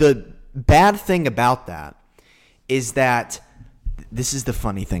the bad thing about that is that this is the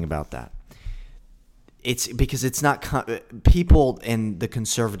funny thing about that. It's because it's not people in the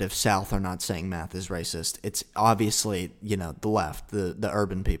conservative South are not saying math is racist. It's obviously, the left, the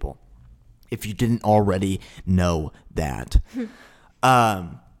urban people. If you didn't already know that.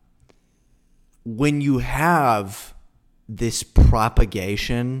 When you have this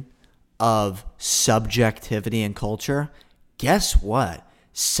propagation of subjectivity in culture, guess what?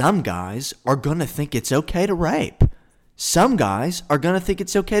 Some guys are going to think it's okay to rape. Some guys are going to think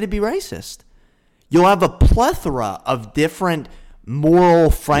it's okay to be racist. You'll have a plethora of different moral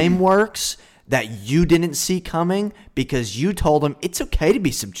frameworks that you didn't see coming because you told them it's okay to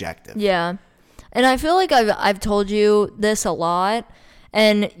be subjective. Yeah. And I feel like I've told you this a lot.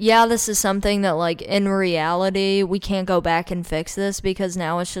 And yeah, this is something that, like, in reality, we can't go back and fix this because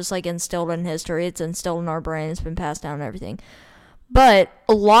now it's just, like, instilled in history. It's instilled in our brain. It's been passed down and everything. But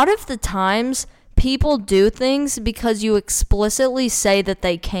a lot of the times, people do things because you explicitly say that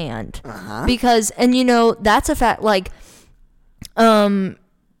they can't. Uh-huh. Because, and that's a fact, like, parents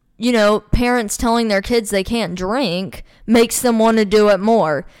telling their kids they can't drink makes them want to do it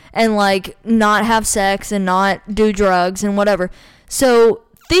more and, like, not have sex and not do drugs and whatever. So,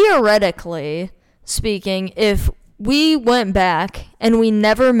 theoretically speaking, if we went back and we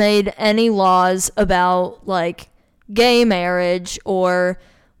never made any laws about, like, gay marriage or,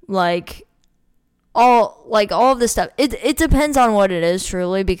 like, all of this stuff, it depends on what it is,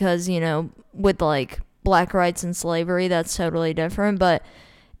 truly, because, with, like, black rights and slavery, that's totally different. But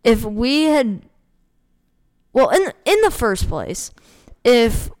if we had, well, in the first place,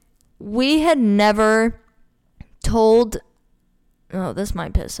 if we had never told, oh, this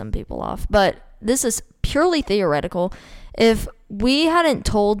might piss some people off, but this is purely theoretical. If we hadn't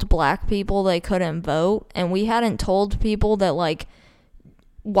told black people they couldn't vote, and we hadn't told people that, like,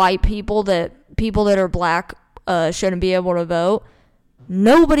 white people that are black shouldn't be able to vote,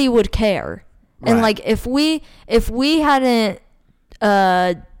 nobody would care. Right. And, like, if we hadn't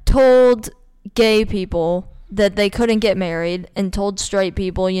told gay people that they couldn't get married and told straight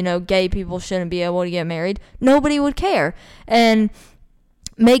people, gay people shouldn't be able to get married, nobody would care. And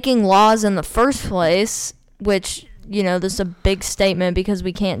making laws in the first place, which, this is a big statement because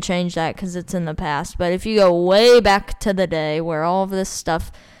we can't change that because it's in the past. But if you go way back to the day where all of this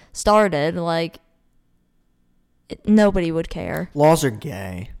stuff started, like, nobody would care. Laws are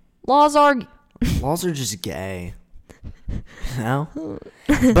gay. Laws are just gay.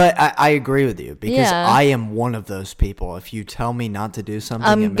 But I agree with you because I am one of those people. If you tell me not to do something,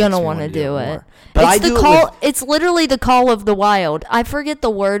 I'm gonna want to do it. But it's literally the call of the wild. I forget the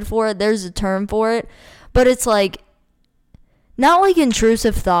word for it. There's a term for it, but it's like not like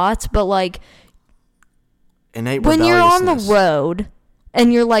intrusive thoughts, but like innate when you're on the road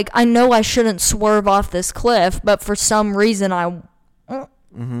and you're like, I know I shouldn't swerve off this cliff, but for some reason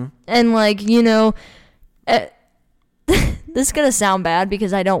and like this is going to sound bad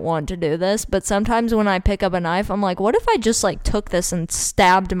because I don't want to do this, but sometimes when I pick up a knife, I'm like, what if I just, like, took this and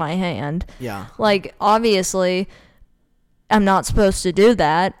stabbed my hand? Yeah. Like, obviously, I'm not supposed to do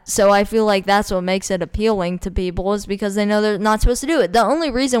that, so I feel like that's what makes it appealing to people is because they know they're not supposed to do it. The only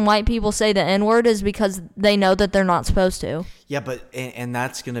reason white people say the N-word is because they know that they're not supposed to. Yeah, but, and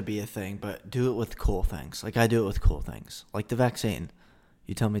that's going to be a thing, but do it with cool things. Like, I do it with cool things. Like the vaccine.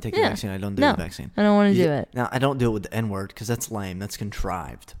 You tell me to take the vaccine, I don't do the vaccine. I don't want to do it. Now, I don't do it with the N-word because that's lame. That's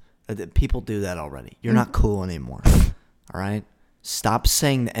contrived. People do that already. You're not cool anymore. All right? Stop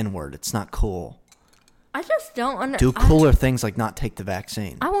saying the N-word. It's not cool. I just don't do cooler things like not take the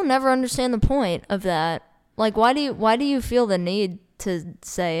vaccine. I will never understand the point of that. Like, why do you feel the need to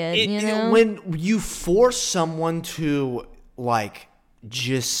say it, When you force someone to, like,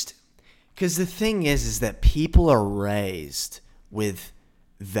 just... Because the thing is that people are raised with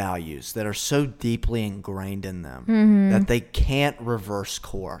values that are so deeply ingrained in them that they can't reverse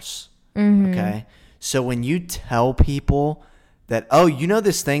course. Okay? So when you tell people that,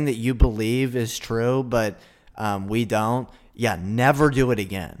 this thing that you believe is true, but we don't, never do it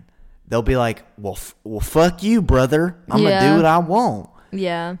again. They'll be like, well, fuck you, brother. I'm going to do what I want.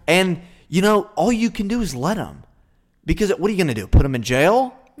 Yeah. And, all you can do is let them. Because what are you going to do? Put them in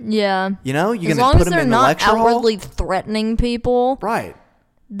jail? Yeah. You're going to put them in the lecture hall? As long as they're not outwardly threatening people. Right.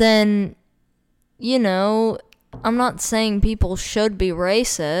 Then, I'm not saying people should be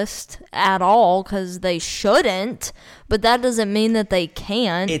racist at all because they shouldn't, but that doesn't mean that they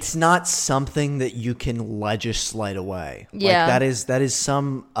can't. It's not something that you can legislate away. Yeah. Like that is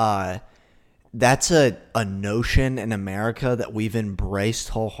some that's a notion in America that we've embraced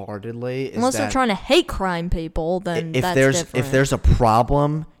wholeheartedly. Unless they're trying to hate crime people, then that's different. If there's a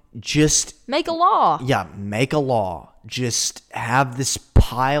problem, just make a law. Yeah, make a law. Just have this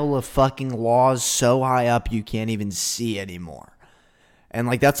pile of fucking laws so high up you can't even see anymore. And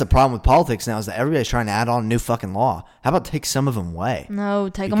like that's the problem with politics now is that everybody's trying to add on a new fucking law. How about take some of them away? No,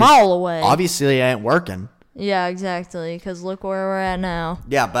 take them all away. Obviously, it ain't working. Yeah, exactly. Because look where we're at now.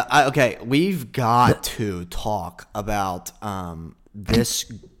 Yeah, but we've got to talk about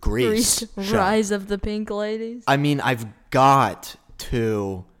this Grease show. Rise of the Pink Ladies. I mean, I've got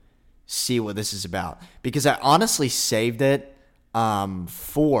to see what this is about because I honestly saved it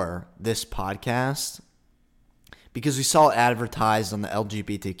for this podcast because we saw it advertised on the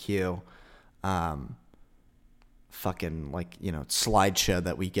LGBTQ fucking slideshow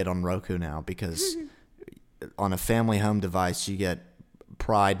that we get on Roku now because on a family home device you get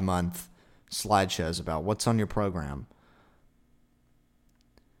Pride Month slideshows about what's on your program.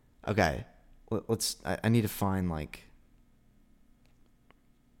 Okay, I need to find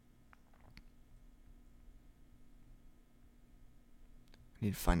I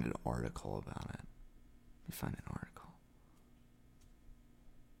need to find an article about it. Let me find an article.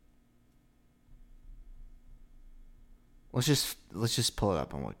 Let's just pull it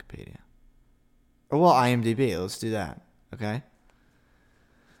up on Wikipedia. Or IMDb. Let's do that. Okay?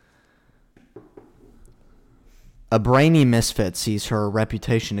 A brainy misfit sees her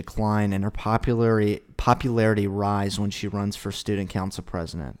reputation decline and her popularity rise when she runs for student council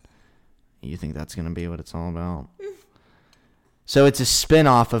president. You think that's going to be what it's all about? So it's a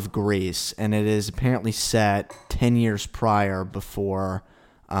spin-off of Grease, and it is apparently set 10 years prior before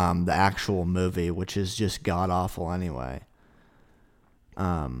the actual movie, which is just god-awful anyway.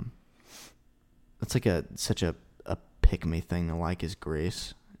 It's like such a pick-me thing to like is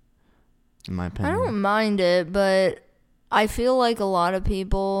Grease, in my opinion. I don't mind it, but I feel like a lot of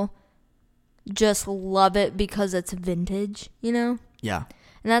people just love it because it's vintage, Yeah.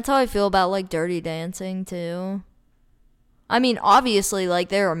 And that's how I feel about, Dirty Dancing, too. I mean, obviously,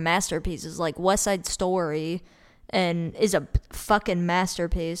 there are masterpieces, like West Side Story and is a fucking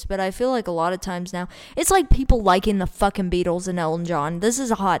masterpiece, but I feel like a lot of times now, it's like people liking the fucking Beatles and Elton John. This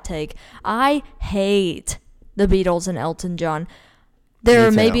is a hot take. I hate the Beatles and Elton John. There Me are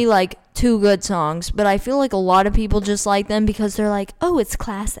too. maybe like 2 good songs, but I feel like a lot of people just like them because they're like, oh, it's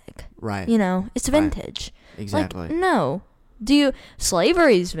classic. Right. You know, it's vintage. Exactly. Like, no.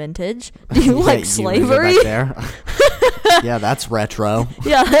 Slavery's vintage. Do you Yeah, like you slavery? go back there. Yeah, that's retro.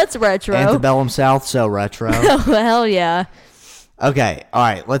 Yeah, that's retro. Antebellum South, so retro. Oh, hell yeah. Okay, all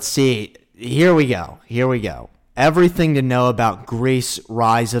right, let's see. Here we go. Everything to know about Greece,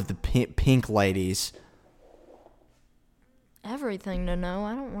 Rise of the Pink Ladies. Everything to know.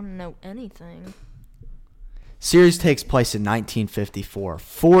 I don't want to know anything. Series takes place in 1954,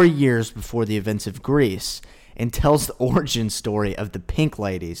 4 years before the events of Greece, and tells the origin story of the Pink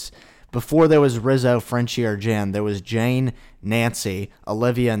Ladies. Before there was Rizzo, Frenchie, or Jen, there was Jane, Nancy,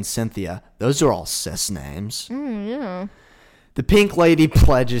 Olivia, and Cynthia. Those are all cis names. Yeah. The Pink Lady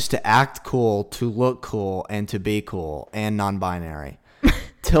pledges to act cool, to look cool, and to be cool, and non-binary.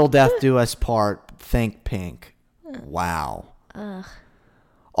 Till death do us part, think pink. Wow. Ugh.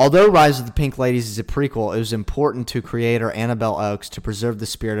 Although Rise of the Pink Ladies is a prequel, it was important to creator Annabelle Oakes to preserve the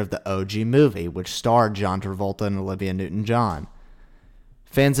spirit of the OG movie, which starred John Travolta and Olivia Newton-John.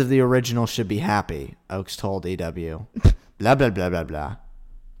 Fans of the original should be happy, Oakes told EW. Blah, blah, blah, blah, blah.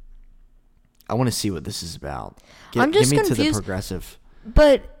 I want to see what this is about. I'm just give me confused. To the progressive.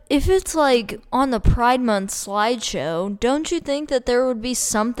 But if it's like on the Pride Month slideshow, don't you think that there would be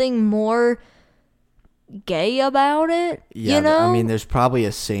something more gay about it? Yeah, you know? I mean, there's probably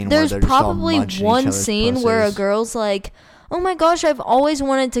a scene There's where they're just all probably munching one each other's scene where a pussies. girl's like, oh my gosh, I've always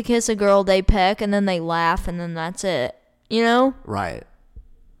wanted to kiss a girl, they peck, and then they laugh, and then that's it. You know? Right.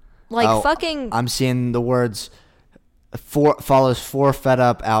 Like, fucking... I'm seeing the words, follows 4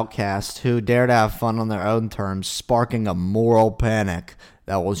 fed-up outcasts who dare to have fun on their own terms, sparking a moral panic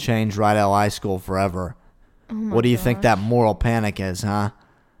that will change Rydell High School forever. What do you think that moral panic is, huh?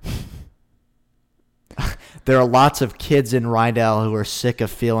 There are lots of kids in Rydell who are sick of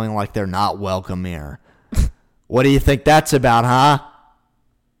feeling like they're not welcome here. What do you think that's about, huh?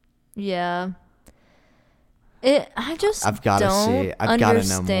 Yeah. I've gotta see. I've gotta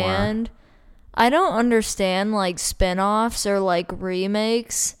know more. I don't understand like spin-offs or like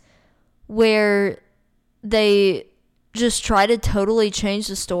remakes where they just try to totally change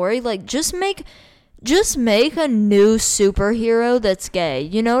the story. Like just make a new superhero that's gay.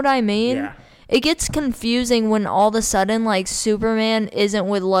 You know what I mean? Yeah. It gets confusing when all of a sudden like Superman isn't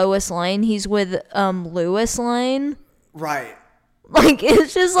with Lois Lane, he's with Lois Lane. Right. Like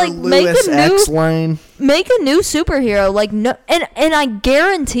it's just like make Lewis X Lane. Make a new superhero. Like no, and I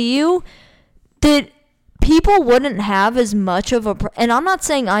guarantee you that people wouldn't have as much of and I'm not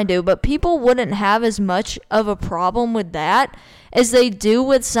saying I do, but people wouldn't have as much of a problem with that as they do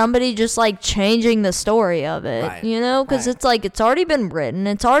with somebody just like changing the story of it, right. You know, because it's like it's already been written,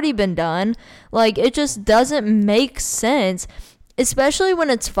 it's already been done. Like it just doesn't make sense. Especially when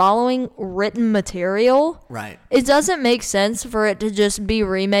it's following written material. Right. It doesn't make sense for it to just be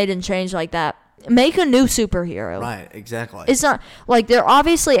remade and changed like that. Make a new superhero. Right, exactly. It's not, like, they're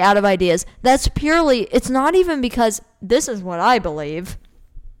obviously out of ideas. That's purely, it's not even because, this is what I believe.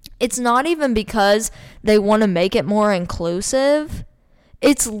 It's not even because they want to make it more inclusive.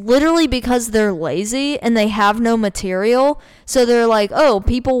 It's literally because they're lazy and they have no material. So they're like, oh,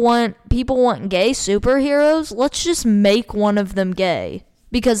 people want gay superheroes. Let's just make one of them gay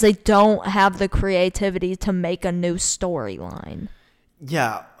because they don't have the creativity to make a new storyline.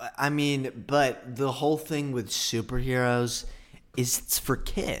 Yeah, I mean, but the whole thing with superheroes is it's for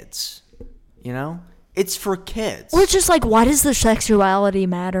kids, you know? It's for kids. Or just like, why does the sexuality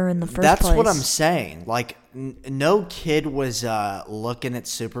matter in the first place? That's what I'm saying. Like, no kid was looking at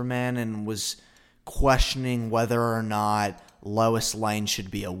Superman and was questioning whether or not Lois Lane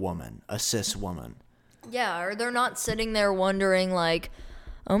should be a woman, a cis woman. Yeah, or they're not sitting there wondering like,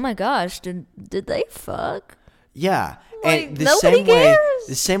 oh my gosh, did they fuck? Yeah. Like, And nobody cares.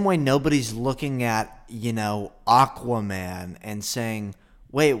 The same way nobody's looking at, you know, Aquaman and saying,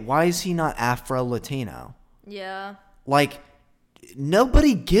 wait, why is he not Afro-Latino? Yeah. Like,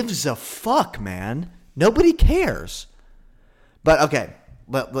 nobody gives a fuck, man. Nobody cares. But okay,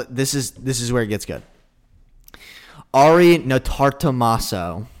 but this is where it gets good. Ari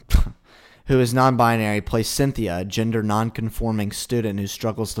Notartomaso, who is non-binary, plays Cynthia, a gender non-conforming student who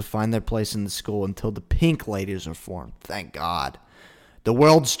struggles to find their place in the school until the Pink Ladies are formed. Thank God. The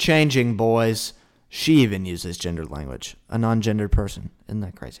world's changing, boys. She even uses gendered language. A non-gendered person. Isn't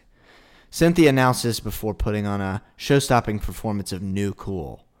that crazy? Cynthia announced this before putting on a show-stopping performance of New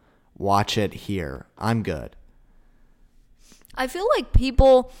Cool. Watch it here. I'm good. I feel like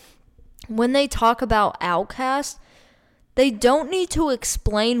people, when they talk about outcasts, they don't need to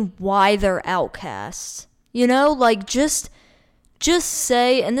explain why they're outcasts. You know, like just just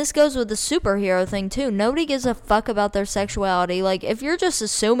say, and this goes with the superhero thing too, nobody gives a fuck about their sexuality. Like, if you're just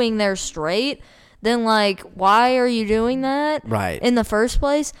assuming they're straight, then, like, why are you doing that in the first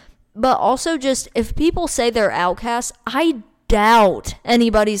place? But also, just, if people say they're outcasts, I doubt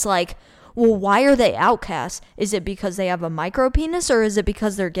anybody's like, well, why are they outcasts? Is it because they have a micro penis, or is it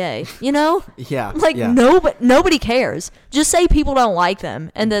because they're gay? You know? Yeah. Like, nobody cares. Just say people don't like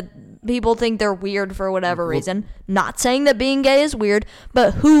them, and that people think they're weird for whatever reason. Not saying that being gay is weird,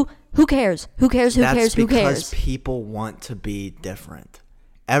 but who cares? Who cares? That's because people want to be different.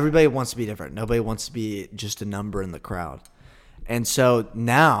 Everybody wants to be different. Nobody wants to be just a number in the crowd. And so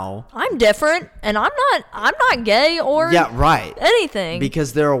now I'm different, and I'm not gay or anything.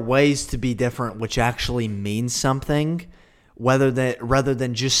 Because there are ways to be different which actually means something, rather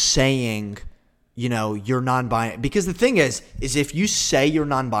than just saying, you know, you're non-binary. Because the thing is if you say you're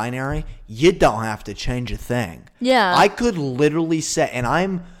non-binary, you don't have to change a thing. Yeah. I could literally say, and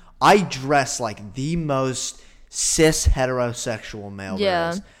I dress like the most cis heterosexual male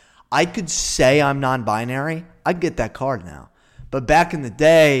there is. I could say I'm non-binary. I'd get that card now. But back in the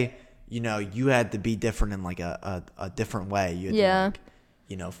day, you know, you had to be different in like a different way. You had to, like,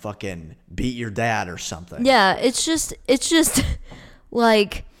 you know, fucking beat your dad or something. Yeah, it's just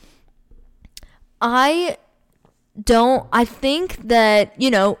like, I think that, you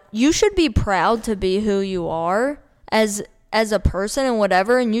know, you should be proud to be who you are as a person and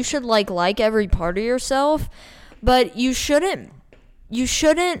whatever, and you should like every part of yourself, but you shouldn't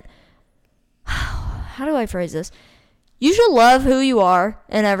how do I phrase this? You should love who you are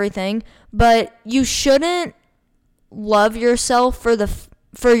and everything, but you shouldn't love yourself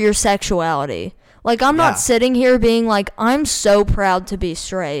for your sexuality. Like, I'm not sitting here being like, I'm so proud to be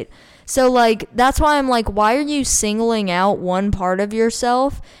straight. So, like, that's why I'm like, why are you singling out one part of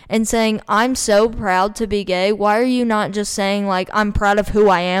yourself and saying, I'm so proud to be gay? Why are you not just saying, like, I'm proud of who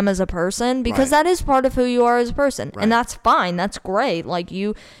I am as a person? Because that is part of who you are as a person. And that's fine. That's great. Like,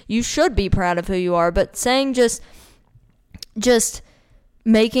 you should be proud of who you are. But saying just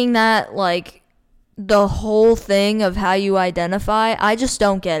making that, like, the whole thing of how you identify, I just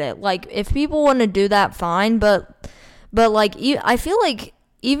don't get it. Like, if people want to do that, fine. But like, I feel like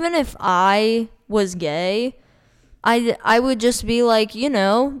even if I was gay, I would just be like, you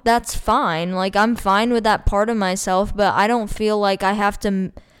know, that's fine. Like, I'm fine with that part of myself, but I don't feel like I have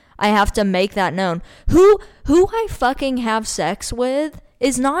to make that known. Who I fucking have sex with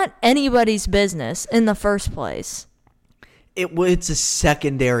is not anybody's business in the first place. It's a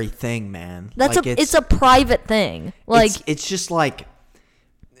secondary thing, man. It's a private thing. Like, it's just like,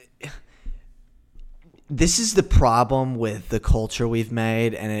 this is the problem with the culture we've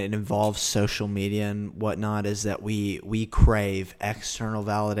made, and it involves social media and whatnot, is that we crave external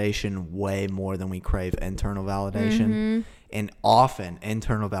validation way more than we crave internal validation. Mm-hmm. And often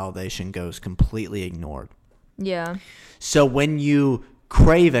internal validation goes completely ignored. Yeah. So when you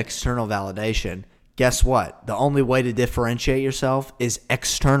crave external validation, guess what? The only way to differentiate yourself is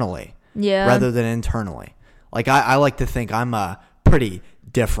externally rather than internally. Like, I like to think I'm a pretty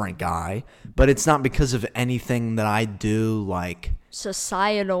different guy, but it's not because of anything that I do, like,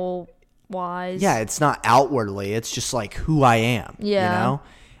 societal wise. Yeah, it's not outwardly. It's just like who I am. Yeah. You know?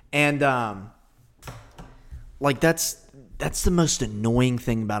 And like, that's the most annoying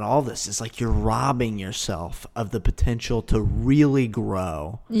thing about all this, is like, you're robbing yourself of the potential to really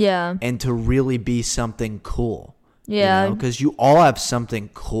grow. Yeah. And to really be something cool. Yeah. Because you all have something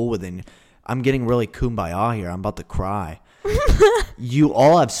cool within you. I'm getting really kumbaya here. I'm about to cry. You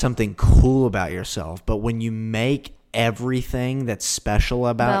all have something cool about yourself, but when you make everything that's special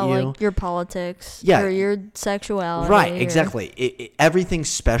about you, like your politics, or your sexuality, right? Exactly. Everything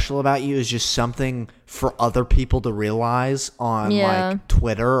special about you is just something for other people to realize on like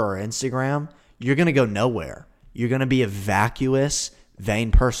Twitter or Instagram. You're gonna go nowhere. You're gonna be a vacuous,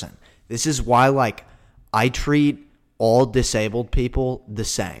 vain person. This is why, like, I treat all disabled people the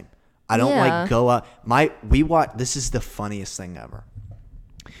same. I don't like go up. We watch. This is the funniest thing ever.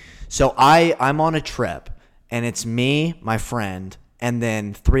 So I'm on a trip, and it's me, my friend, and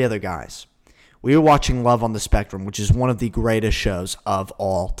then 3 other guys. We were watching Love on the Spectrum, which is one of the greatest shows of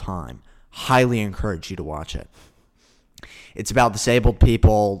all time. Highly encourage you to watch it. It's about disabled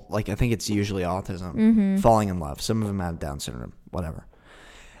people, like, I think it's usually autism, falling in love. Some of them have Down syndrome, whatever.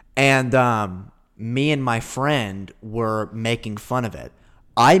 And me and my friend were making fun of it.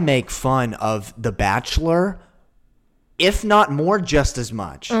 I make fun of The Bachelor, if not more, just as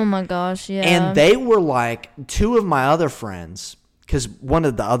much. Oh my gosh, yeah. And they were like, 2 of my other friends, because one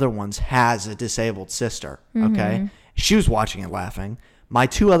of the other ones has a disabled sister, okay? She was watching it laughing. My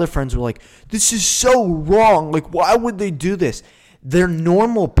 2 other friends were like, this is so wrong. Like, why would they do this? They're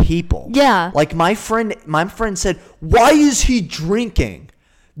normal people. Yeah. Like my friend said, why is he drinking?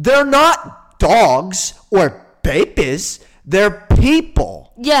 They're not dogs or babies. They're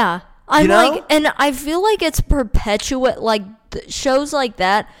people. Yeah. I'm know? like, and I feel like it's like shows like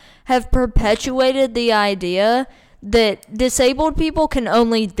that have perpetuated the idea that disabled people can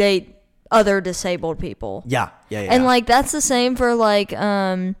only date other disabled people. Yeah. And like that's the same for like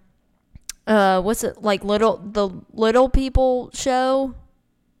what's it like the little people show?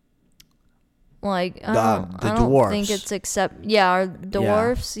 Like I don't dwarfs. think it's or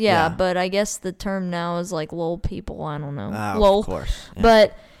dwarfs. Yeah, but I guess the term now is like lol people. I don't know. Lol. Of course. Yeah.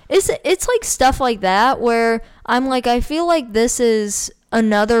 But it's like stuff like that where I'm like, I feel like this is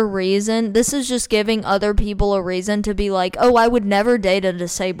another reason. This is just giving other people a reason to be like, oh, I would never date a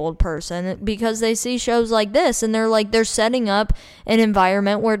disabled person, because they see shows like this and they're setting up an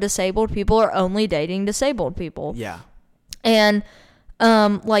environment where disabled people are only dating disabled people. Yeah. And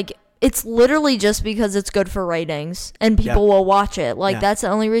like it's literally just because it's good for ratings and people will watch it. Like that's the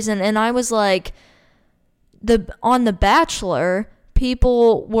only reason. And I was like, on The Bachelor,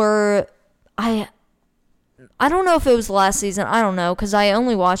 people were, I don't know if it was last season. I don't know, because I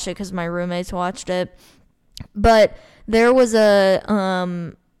only watched it because my roommates watched it. But there was a,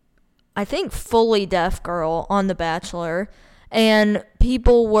 I think, fully deaf girl on The Bachelor. And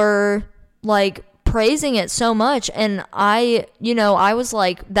people were, like, praising it so much. And I was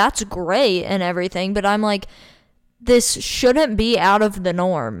like, that's great and everything. But I'm like, this shouldn't be out of the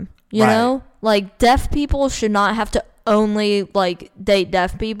norm. You know? Like, deaf people should not have to only like date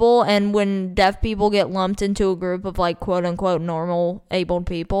deaf people, and when deaf people get lumped into a group of like quote unquote normal abled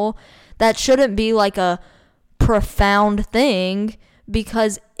people, that shouldn't be like a profound thing,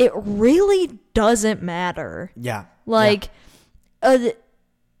 because it really doesn't matter. Like autistic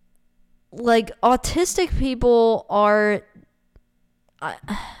people are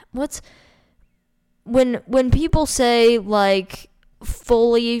when people say like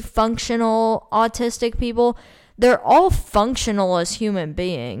fully functional autistic people, they're all functional as human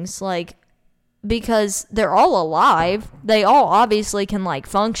beings, like, because they're all alive. They all obviously can, like,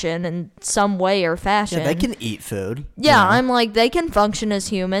 function in some way or fashion. Yeah, they can eat food. Yeah, I'm like, they can function as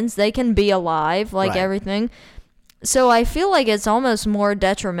humans. They can be alive, like everything. So I feel like it's almost more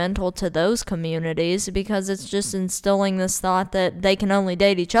detrimental to those communities, because it's just instilling this thought that they can only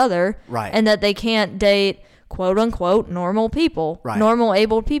date each other. And that they can't date, quote unquote, normal people. Normal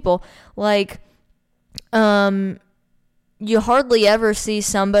abled people. Like, you hardly ever see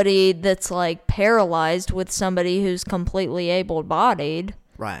somebody that's like paralyzed with somebody who's completely able-bodied.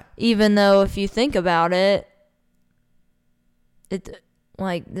 Even though if you think about it,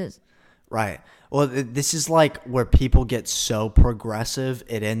 like this. Well, this is like where people get so progressive,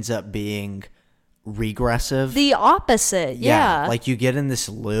 it ends up being regressive. The opposite, yeah. Like you get in this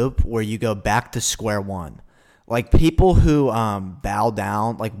loop where you go back to square one. Like people who bow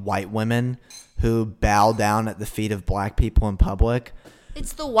down, like white women who bow down at the feet of black people in public.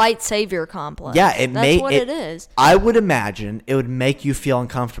 It's the white savior complex. Yeah, that's what it is. I would imagine it would make you feel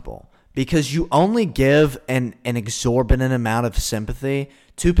uncomfortable, because you only give an exorbitant amount of sympathy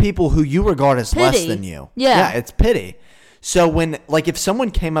to people who you regard as pity. Less than you. Yeah, it's pity. So when, like, if someone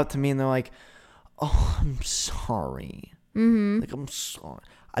came up to me and they're like, "Oh, I'm sorry," like, "I'm sorry,"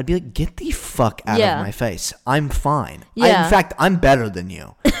 I'd be like, "Get the fuck out of my face. I'm fine. In fact, I'm better than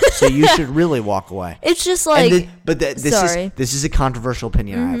you. So you should really walk away." It's just like, this is a controversial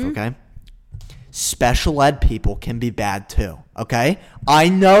opinion I have, okay? Special ed people can be bad too, okay? I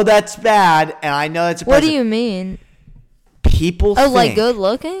know that's bad, and I know that's what do you mean? People think, like good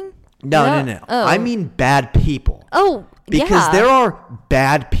looking? No. Oh. I mean bad people. Oh, because there are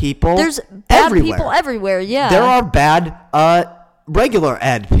bad people. There's bad people everywhere, yeah. There are bad regular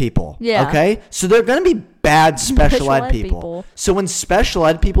ed people. Yeah. Okay? So they're going to be bad special ed people. So when special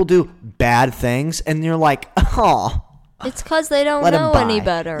ed people do bad things and you're like, oh. It's because they don't know any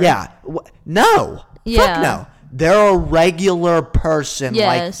better. Yeah. No. Yeah. Fuck no. They're a regular person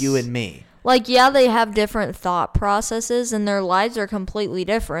like you and me. Like, yeah, they have different thought processes and their lives are completely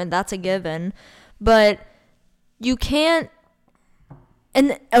different. That's a given. But you can't.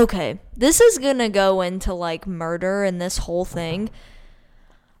 And, okay, this is going to go into, like, murder and this whole thing.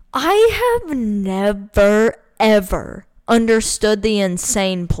 I have never, ever understood the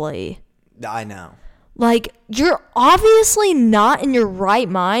insane plea. I know. Like, you're obviously not in your right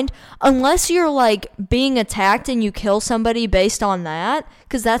mind unless you're, like, being attacked and you kill somebody based on that,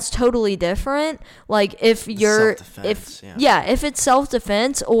 because that's totally different. Like, if you're... Self-defense, if it's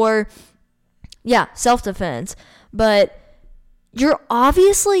self-defense or... Yeah, self-defense. But you're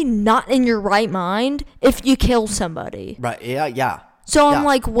obviously not in your right mind if you kill somebody. Right. Yeah. So I'm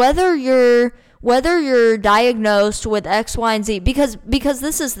like, whether you're diagnosed with X, Y, and Z, because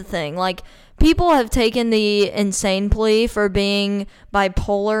this is the thing, like, people have taken the insane plea for being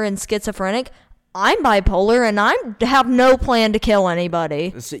bipolar and schizophrenic. I'm bipolar, and I have no plan to kill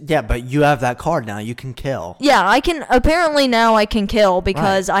anybody. Yeah, but you have that card now. You can kill. Yeah, I can. Apparently now I can kill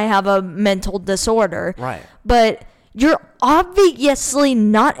because I have a mental disorder. Right. But you're obviously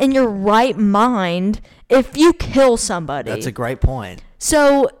not in your right mind if you kill somebody. That's a great point.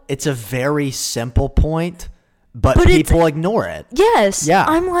 So it's a very simple point, but people ignore it. Yes. Yeah.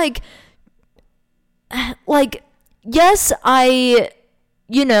 I'm like, yes,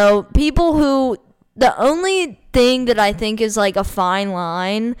 people who, the only thing that I think is like a fine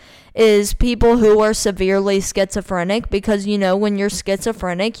line is people who are severely schizophrenic, because, when you're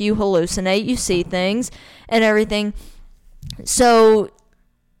schizophrenic, you hallucinate, you see things and everything. So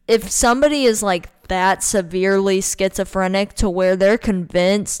if somebody is like that severely schizophrenic to where they're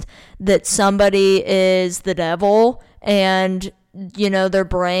convinced that somebody is the devil and, their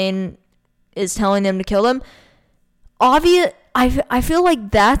brain is telling them to kill them, I feel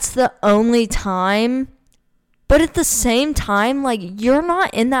like that's the only time. But at the same time, like, you're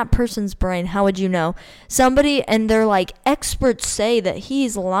not in that person's brain. How would you know? Somebody, and they're like, experts say that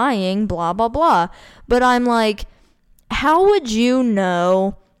he's lying, blah, blah, blah. But I'm like, how would you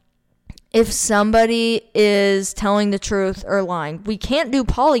know if somebody is telling the truth or lying? We can't do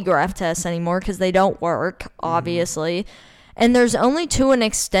polygraph tests anymore because they don't work, obviously. And there's only to an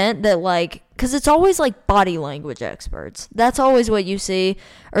extent that, like, because it's always like body language experts. That's always what you see,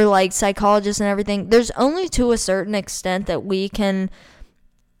 or like psychologists and everything. There's only to a certain extent that we can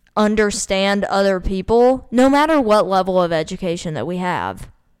understand other people, no matter what level of education that we have,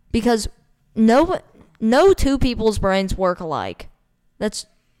 because no two people's brains work alike.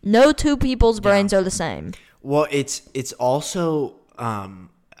 No two people's brains are the same. Well, it's also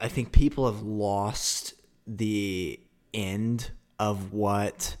I think people have lost the end of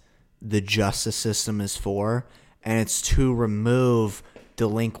what the justice system is for, and it's to remove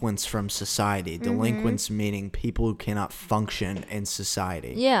delinquents from society. Delinquents meaning people who cannot function in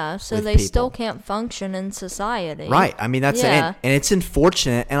society. Yeah, so they still can't function in society. Right. I mean, that's and it's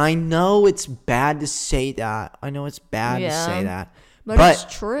unfortunate, and I know it's bad to say that. But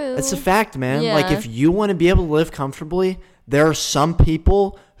it's true. It's a fact, man. Yeah. Like, if you want to be able to live comfortably, there are some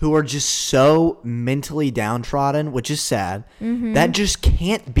people who are just so mentally downtrodden, which is sad, that just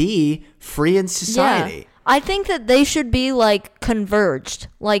can't be free in society. Yeah. I think that they should be, like, converged.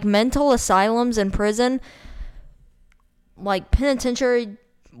 Like, mental asylums and prison, like, penitentiary,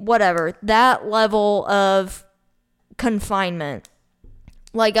 whatever, that level of confinement.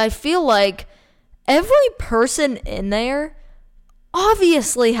 Like, I feel like every person in there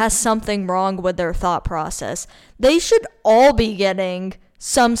obviously has something wrong with their thought process. They should all be getting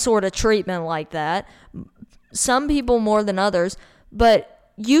some sort of treatment like that. Some people more than others,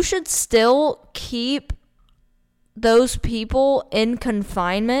 but you should still keep those people in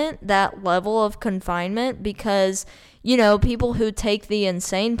confinement, that level of confinement, because, people who take the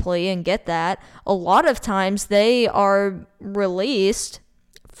insane plea and get that, a lot of times they are released,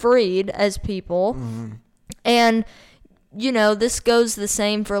 freed as people. And this goes the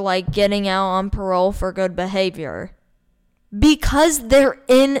same for, like, getting out on parole for good behavior. Because they're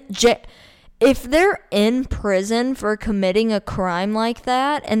in jail. If they're in prison for committing a crime like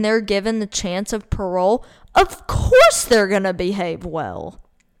that and they're given the chance of parole, of course they're going to behave well.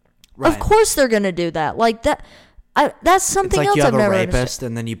 Right. Of course they're going to do that. Like, that's something else I've never understood. It's like you have a rapist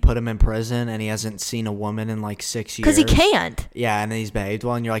and then you put him in prison and he hasn't seen a woman in like 6 years. Because he can't. Yeah, and then he's behaved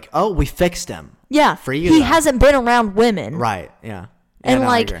well and you're like, oh, we fixed him. Yeah. For you, he hasn't been around women. Right, yeah.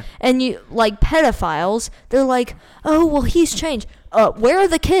 And you like pedophiles, they're like, oh, well, he's changed. Where are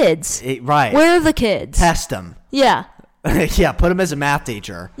the kids? Right. Where are the kids? Test them. Yeah. Yeah, put him as a math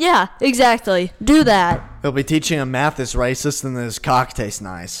teacher. Yeah, exactly. Do that. He'll be teaching him math is racist and his cock tastes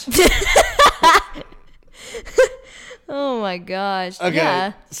nice. Oh my gosh. Okay,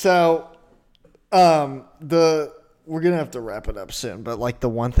 yeah. So we're gonna have to wrap it up soon, but like the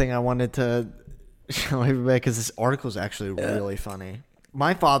one thing I wanted to show everybody, because this article is actually really funny.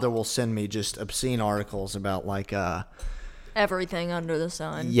 My father will send me just obscene articles about like everything under the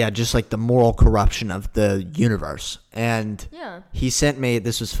sun. Yeah, just like the moral corruption of the universe. And yeah, he sent me,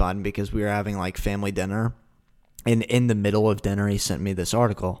 this was fun because we were having like family dinner, and in the middle of dinner he sent me this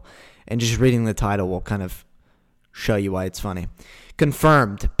article, and just reading the title will kind of show you why it's funny.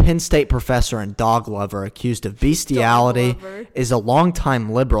 Confirmed, Penn State professor and dog lover accused of bestiality is a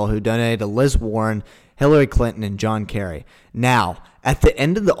longtime liberal who donated to Liz Warren Hillary Clinton, and John Kerry. Now, at the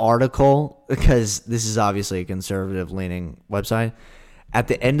end of the article, because this is obviously a conservative-leaning website, at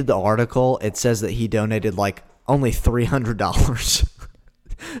the end of the article, it says that he donated, like, only $300.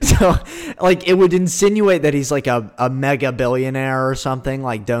 So, like, it would insinuate that he's, like, a mega billionaire or something,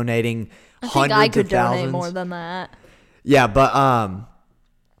 like, donating hundreds of thousands. I could donate more than that. Yeah, but,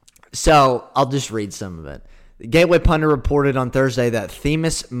 so, I'll just read some of it. The Gateway Pundit reported on Thursday that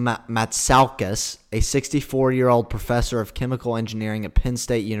Themis Matsoukas, a 64-year-old professor of chemical engineering at Penn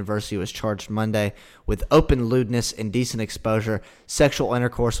State University, was charged Monday with open lewdness, indecent exposure, sexual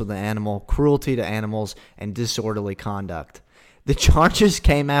intercourse with an animal, cruelty to animals, and disorderly conduct. The charges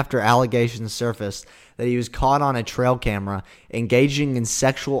came after allegations surfaced that he was caught on a trail camera engaging in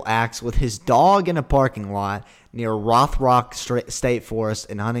sexual acts with his dog in a parking lot near Rothrock State Forest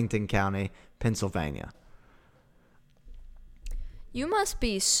in Huntington County, Pennsylvania. You must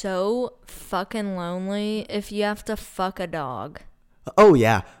be so fucking lonely if you have to fuck a dog. Oh,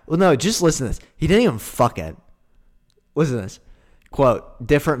 yeah. Well, no, just listen to this. He didn't even fuck it. Listen to this. Quote,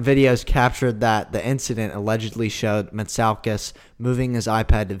 different videos captured that the incident allegedly showed Matsoukas moving his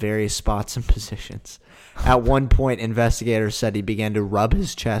iPad to various spots and positions. At one point, investigators said he began to rub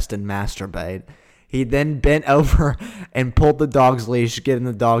his chest and masturbate. He then bent over and pulled the dog's leash, getting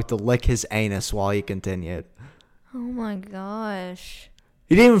the dog to lick his anus while he continued. Oh my gosh.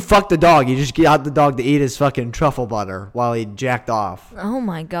 He didn't even fuck the dog. He just got the dog to eat his fucking truffle butter while he jacked off. Oh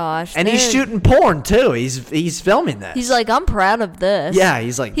my gosh. And he's shooting porn too. He's filming this. He's like, I'm proud of this. Yeah,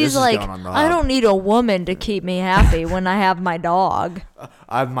 he's like, this is going on the I don't need a woman to keep me happy when I have my dog.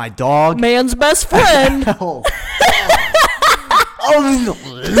 I have my dog. Man's best friend. Oh,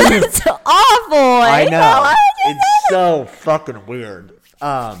 That's awful. I know. It's so fucking weird.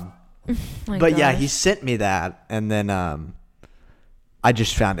 But yeah, he sent me that, and then I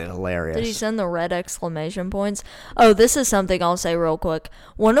just found it hilarious. Did he send the red exclamation points? Oh, this is something I'll say real quick.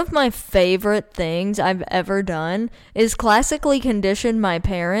 One of my favorite things I've ever done is classically condition my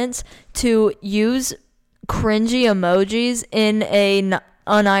parents to use cringy emojis in a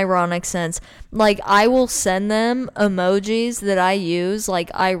unironic sense. Like, I will send them emojis that I use,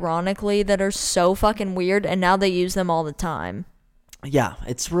 like, ironically, that are so fucking weird, and now they use them all the time. Yeah,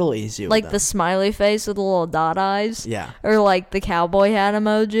 it's real easy. Like the smiley face with the little dot eyes. Yeah. Or like the cowboy hat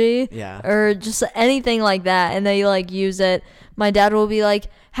emoji. Yeah. Or just anything like that. And they like use it. My dad will be like,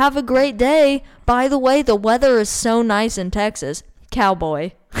 have a great day. By the way, the weather is so nice in Texas.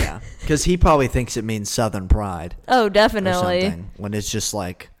 Cowboy. Yeah. Because he probably thinks it means Southern pride. Oh, definitely. Or something, when it's just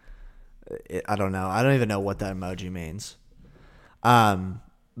like, I don't know. I don't even know what that emoji means.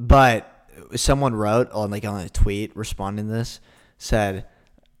 But someone wrote on a tweet responding to this, said,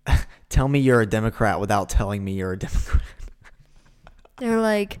 tell me you're a Democrat without telling me you're a Democrat. They're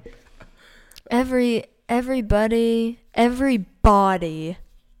like, everybody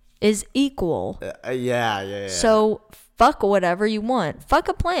is equal. Yeah. So fuck whatever you want. Fuck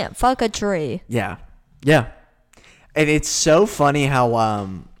a plant. Fuck a tree. Yeah. And it's so funny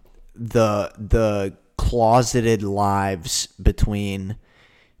how the closeted lives between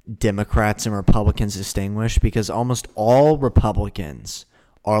Democrats and Republicans distinguish, because almost all Republicans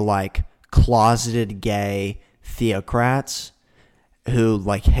are like closeted gay theocrats who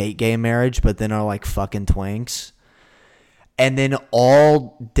like hate gay marriage but then are like fucking twinks. And then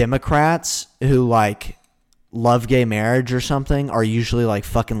all Democrats who like love gay marriage or something are usually like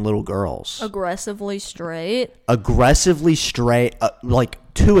fucking little girls. Aggressively straight.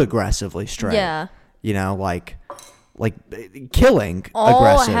 Like too aggressively straight. Yeah. You know, like killing all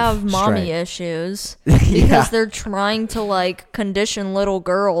aggressive have mommy straight. Issues Yeah. because they're trying to like condition little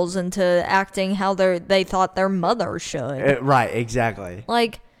girls into acting how they thought their mother should. Right, exactly.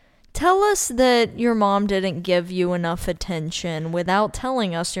 Like, tell us that your mom didn't give you enough attention without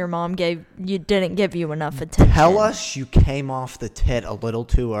telling us your mom didn't give you enough attention. Tell us you came off the tit a little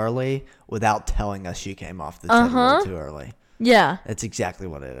too early without telling us you came off the tit a little too early. Yeah. That's exactly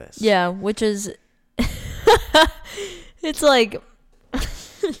what it is. Yeah, which is it's like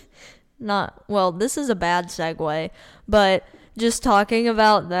not well, this is a bad segue, but just talking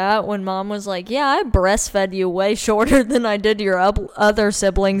about that when mom was like, yeah, I breastfed you way shorter than I did your other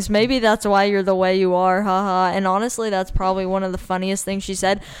siblings. Maybe that's why you're the way you are, haha. And honestly, that's probably one of the funniest things she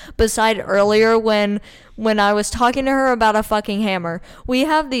said. Beside earlier when I was talking to her about a fucking hammer. We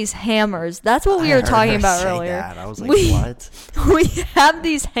have these hammers. That's what we were talking about earlier. That. I was like, what? We have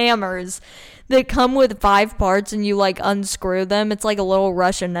these hammers that come with 5 parts and you like unscrew them. It's like a little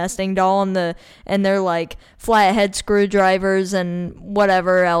Russian nesting doll and they're like flathead screwdrivers and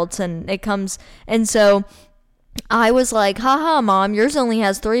whatever else, and it comes, and so I was like, haha, Mom, yours only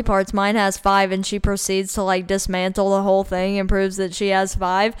has 3 parts, mine has 5, and she proceeds to, like, dismantle the whole thing and proves that she has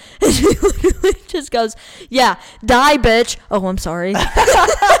 5, and she literally just goes, yeah, die, bitch. Oh, I'm sorry.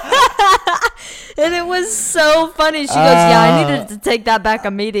 And it was so funny. She goes, yeah, I needed to take that back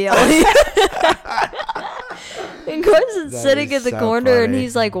immediately. And Carson's sitting in the corner, funny. and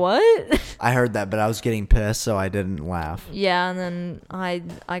he's like, what? I heard that, but I was getting pissed, so I didn't laugh. Yeah, and then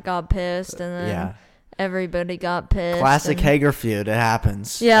I got pissed, and then... Yeah. Everybody got pissed. Classic Hager feud. It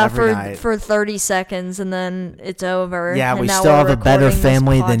happens. Yeah, every night. for 30 seconds, and then it's over. Yeah, and we now still we're have a better recording this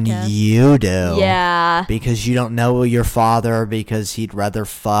family than podcast. you do. Yeah. Because you don't know your father because he'd rather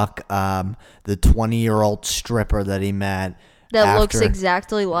fuck the 20-year-old stripper that he met. That looks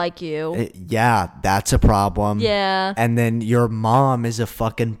exactly like you. Yeah, that's a problem. Yeah. And then your mom is a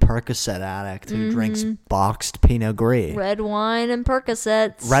fucking Percocet addict who drinks boxed Pinot Gris. Red wine and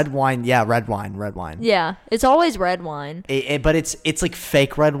Percocets. Red wine. Yeah, red wine. Yeah, it's always red wine. But it's like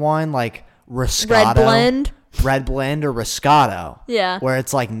fake red wine, like Riscato. Red blend. Red blend or Riscato. Yeah. Where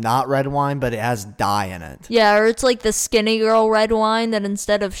it's like not red wine, but it has dye in it. Yeah, or it's like the skinny girl red wine that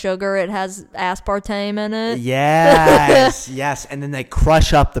instead of sugar, it has aspartame in it. Yes, yes. And then they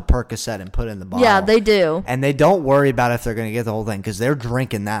crush up the Percocet and put it in the bottle. Yeah, they do. And they don't worry about if they're going to get the whole thing because they're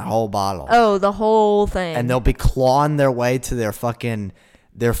drinking that whole bottle. Oh, the whole thing. And they'll be clawing their way to their fucking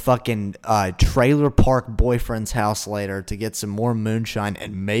trailer park boyfriend's house later to get some more moonshine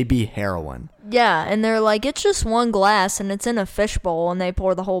and maybe heroin. Yeah, and they're like, it's just one glass and it's in a fishbowl, and they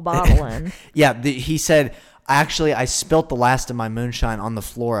pour the whole bottle in. Yeah, he said, actually, I spilt the last of my moonshine on the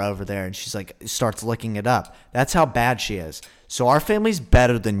floor over there, and she's like, starts licking it up. That's how bad she is. So our family's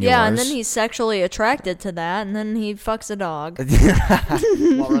better than yours. Yeah, and then he's sexually attracted to that, and then he fucks a dog.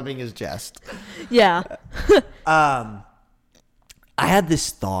 While rubbing his chest. Yeah. I had this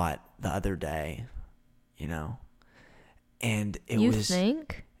thought the other day, and it was... You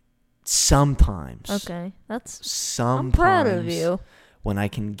think? Sometimes. Okay, Sometimes. I'm proud of you. When I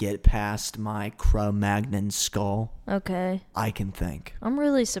can get past my Cro-Magnon skull, Okay. I can think. I'm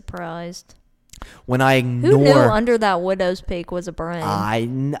really surprised. When I ignore... Who knew under that widow's peak was a brain?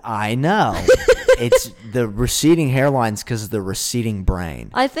 I know. It's the receding hairlines because of the receding brain.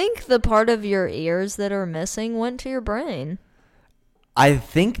 I think the part of your ears that are missing went to your brain. I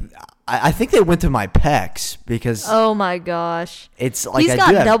think they went to my pecs because Oh my gosh. it's like He's I got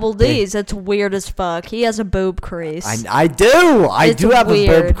do have double big- D's. That's weird as fuck. He has a boob crease. I do. I do have a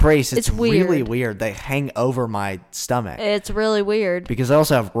weird. boob crease. It's really weird. weird. They hang over my stomach It's really weird. because I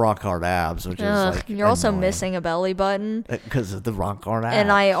also have rock hard abs, which is like You're also annoying. missing a belly button. Because of the rock hard abs.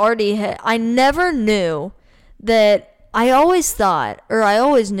 And I never knew that I always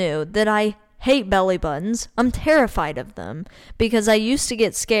knew that I hate belly buttons. I'm terrified of them because I used to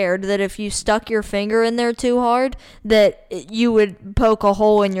get scared that if you stuck your finger in there too hard that you would poke a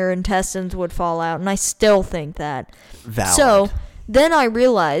hole and your intestines would fall out, and I still think that. Valid. So then I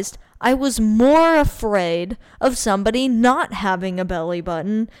realized I was more afraid of somebody not having a belly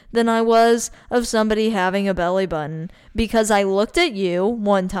button than I was of somebody having a belly button, because I looked at you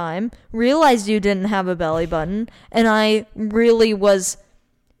one time, realized you didn't have a belly button, and I really was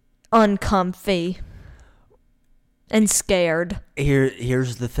uncomfy and scared.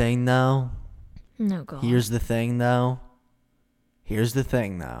 Here's the thing though. No, God. Here's the thing though.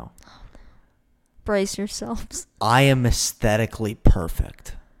 Brace yourselves. I am aesthetically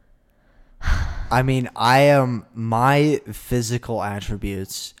perfect. I mean, my physical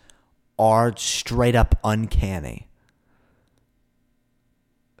attributes are straight up uncanny.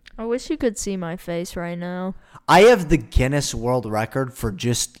 I wish you could see my face right now. I have the Guinness World Record for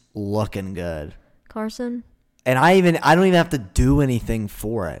just looking good. Carson? And I don't even have to do anything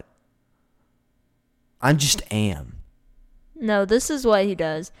for it. I just am. No, this is what he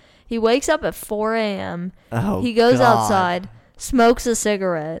does. He wakes up at 4 a.m. Oh, He goes God. outside, smokes a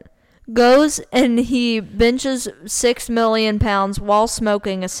cigarette, goes and he benches 6 million pounds while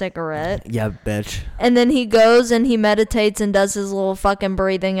smoking a cigarette. Yeah, bitch. And then he goes and he meditates and does his little fucking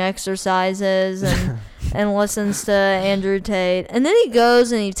breathing exercises and and listens to Andrew Tate. And then he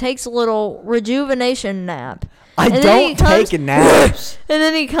goes and he takes a little rejuvenation nap. I And then don't he comes- take naps. And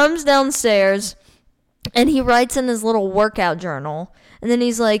then he comes downstairs and he writes in his little workout journal. And then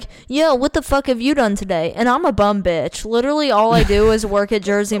he's like, yo, what the fuck have you done today? And I'm a bum bitch. Literally all I do is work at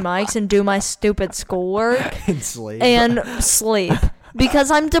Jersey Mike's and do my stupid schoolwork And sleep. and sleep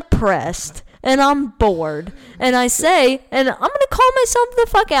because I'm depressed and I'm bored. And I say, and I'm going to call myself the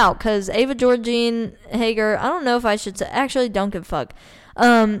fuck out because Ava Georgine Hager, I don't know if I should say, actually don't give a fuck.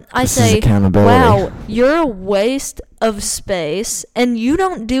 I This is say, accountability. wow, you're a waste of space and you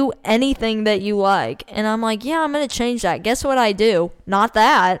don't do anything that you like. And I'm like, yeah, I'm going to change that. Guess what I do? Not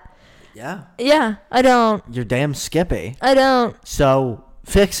that. Yeah. Yeah, I don't. You're damn skippy. I don't. So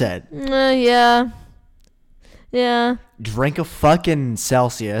fix it. Yeah. Yeah. Drink a fucking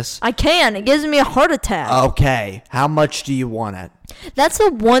Celsius. I can. It gives me a heart attack. Okay. How much do you want it? That's the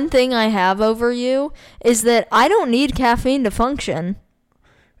one thing I have over you is that I don't need caffeine to function.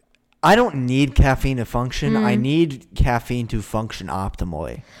 I don't need caffeine to function. I need caffeine to function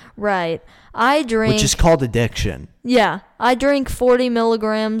optimally. Right. I drink... Which is called addiction. Yeah. I drink 40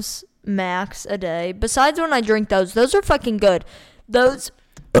 milligrams max a day. Besides when I drink those are fucking good. Those...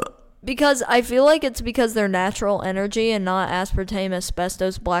 Because I feel like it's because they're natural energy and not aspartame,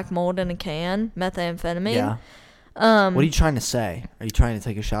 asbestos, black mold in a can, methamphetamine. Yeah. What are you trying to say? Are you trying to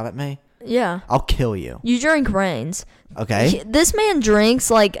take a shot at me? Yeah. I'll kill you. You drink Reigns. Okay. This man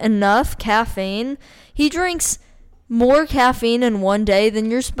drinks like enough caffeine. He drinks more caffeine in one day than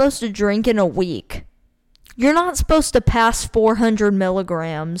you're supposed to drink in a week. You're not supposed to pass 400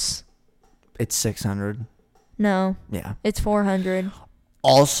 milligrams. It's 600. No. Yeah. It's 400.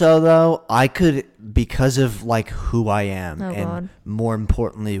 Also, though, I could, because of like who I am and God. more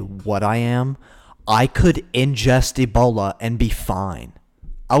importantly what I am, I could ingest Ebola and be fine.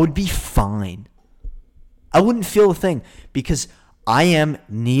 I would be fine. I wouldn't feel a thing because I am,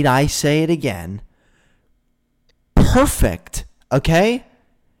 need I say it again, perfect. Okay?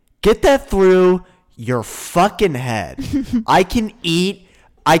 Get that through your fucking head. I can eat,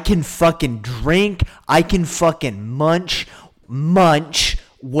 I can fucking drink, I can fucking munch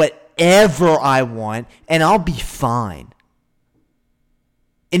whatever I want, and I'll be fine.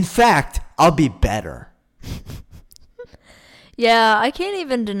 In fact, I'll be better. Yeah, I can't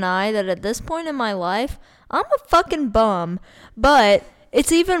even deny that at this point in my life, I'm a fucking bum. But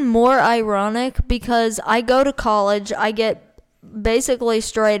it's even more ironic because I go to college, I get basically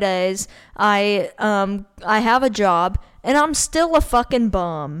straight A's, I have a job, and I'm still a fucking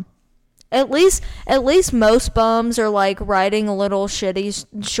bum. At least most bums are like writing a little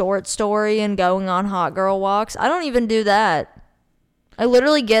shitty short story and going on hot girl walks. I don't even do that. I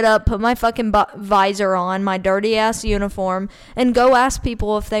literally get up, put my fucking visor on, my dirty ass uniform, and go ask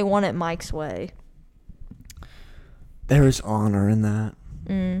people if they want it Mike's way. There is honor in that.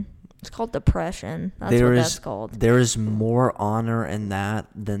 It's called depression. That's called. There is more honor in that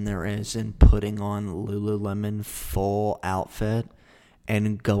than there is in putting on Lululemon full outfit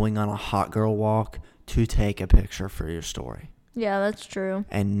and going on a hot girl walk to take a picture for your story. Yeah, that's true.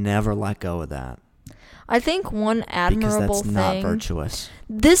 And never let go of that. I think one admirable because that's not virtuous.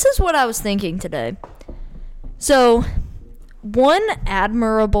 This is what I was thinking today. So, one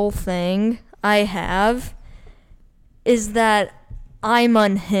admirable thing I have is that I'm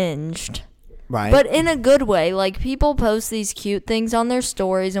unhinged. Right. But in a good way. Like, people post these cute things on their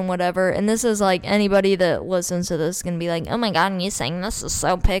stories and whatever. And this is like, anybody that listens to this is going to be like, oh my God, and you saying this is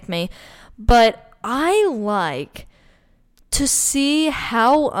so pick me. But I like to see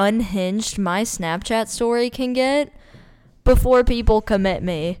how unhinged my Snapchat story can get before people commit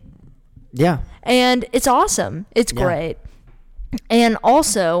me. Yeah. And it's awesome. It's great. And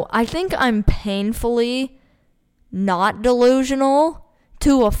also, I think I'm painfully not delusional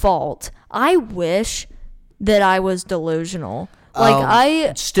to a fault. I wish that I was delusional.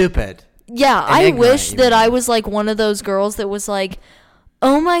 Like, stupid. Yeah, and I ignorant, wish that mean. I was like one of those girls that was like,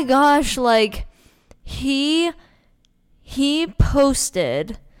 oh my gosh, like, he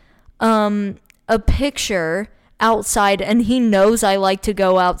posted a picture outside and he knows I like to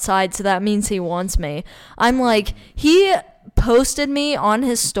go outside, so that means he wants me. I'm like, he posted me on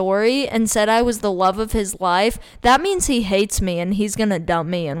his story and said I was the love of his life. That means he hates me and he's gonna dump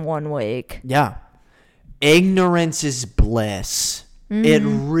me in 1 week. Yeah. Ignorance is bliss. It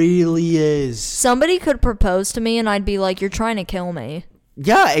really is. Somebody could propose to me and I'd be like, you're trying to kill me.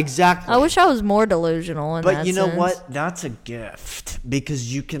 Yeah, exactly. I wish I was more delusional in that But you know sense. what? That's a gift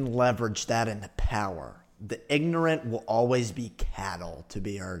because you can leverage that into power. The ignorant will always be cattle to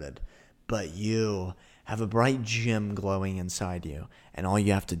be herded, but you have a bright gem glowing inside you, and all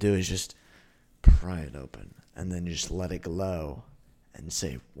you have to do is just pry it open and then just let it glow and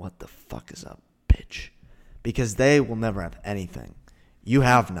say, what the fuck is up, bitch? Because they will never have anything. You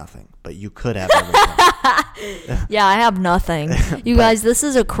have nothing, but you could have everything. Yeah, I have nothing. You guys, this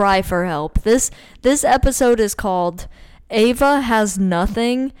is a cry for help. This episode is called Ava Has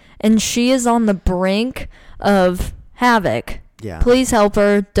Nothing, and she is on the brink of havoc. Yeah. Please help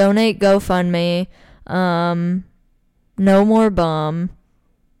her. Donate GoFundMe. No more bum.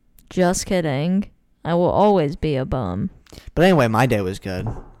 Just kidding. I will always be a bum. But anyway, my day was good.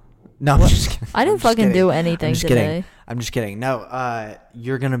 No, I'm just kidding. I didn't fucking do anything today. I'm just kidding. No,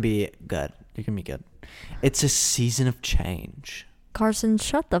 you're going to be good. You're going to be good. It's a season of change. Carson,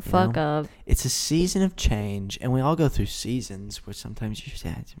 shut the fuck up. It's a season of change, and we all go through seasons where sometimes you're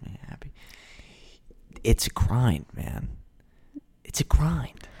sad, sometimes you're happy. It's a grind, man. It's a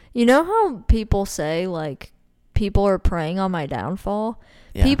grind. You know how people say, like, people are preying on my downfall?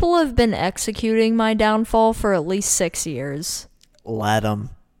 Yeah. People have been executing my downfall for at least 6 years. Let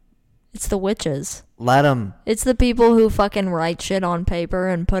them. It's the witches. Let them. It's the people who fucking write shit on paper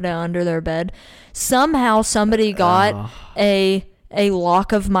and put it under their bed. Somehow somebody got a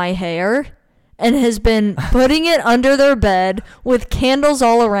lock of my hair and has been putting it under their bed with candles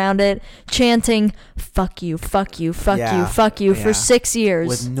all around it, chanting, fuck you, fuck you, fuck you, fuck you, for 6 years.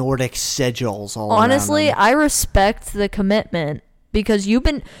 With Nordic sigils all around. Honestly, I respect the commitment because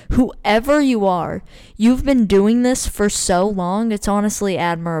whoever you are, you've been doing this for so long. It's honestly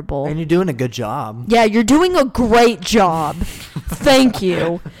admirable. And you're doing a good job. Yeah, you're doing a great job. Thank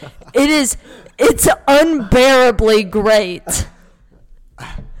you. It's unbearably great.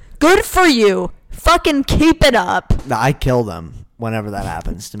 Good for you. Fucking keep it up. I kill them whenever that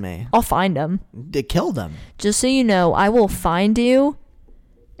happens to me. I'll find them. Kill them. Just so you know, I will find you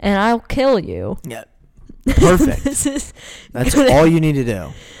and I'll kill you. Yeah. Perfect. That's all you need to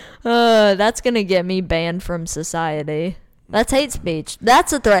do. That's going to get me banned from society. That's hate speech.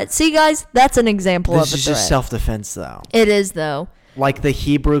 That's a threat. See, guys, that's an example of a threat. This is just self-defense, though. It is, though. Like the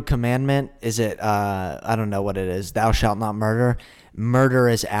Hebrew commandment, is it, I don't know what it is, thou shalt not murder. Murder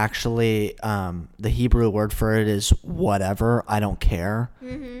is actually, the Hebrew word for it is whatever. I don't care.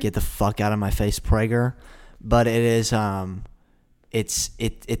 Mm-hmm. Get the fuck out of my face, Prager. But it is,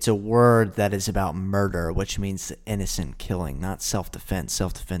 it's a word that is about murder, which means innocent killing, not self-defense.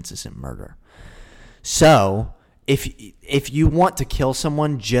 Self-defense isn't murder. So, if you want to kill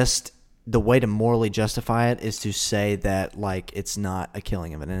someone, just the way to morally justify it is to say that, like, it's not a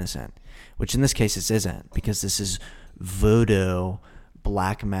killing of an innocent, which in this case this isn't, because this is voodoo,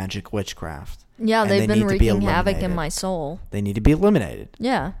 black magic, witchcraft. Yeah, they've been wreaking havoc in my soul. They need to be eliminated.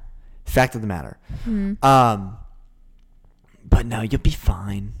 Yeah. Fact of the matter. Mm-hmm. But no, you'll be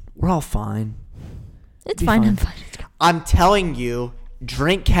fine. We're all fine. It's fine. I'm fine. I'm telling you,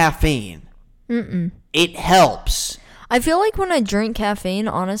 drink caffeine. Mm-mm. It helps. I feel like when I drink caffeine,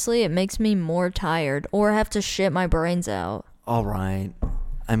 honestly, it makes me more tired or have to shit my brains out. All right.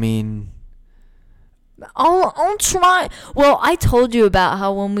 I mean, I'll try. Well, I told you about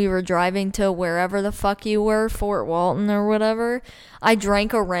how when we were driving to wherever the fuck you were, Fort Walton or whatever, I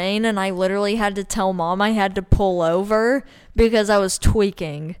drank a rain and I literally had to tell Mom I had to pull over because I was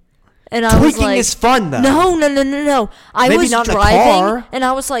tweaking. And I was like, tweaking is fun, though. No. I Maybe was not driving in a car. And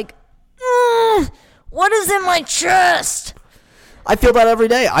I was like, what is in my chest? I feel that every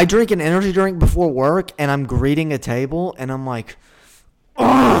day. I drink an energy drink before work and I'm greeting a table and I'm like,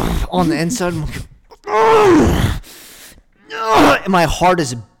 on the inside, I'm like, and my heart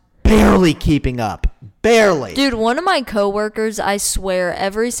is barely keeping up. Barely. Dude, one of my coworkers, I swear,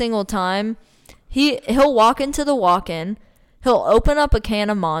 every single time, he'll walk into the walk-in, he'll open up a can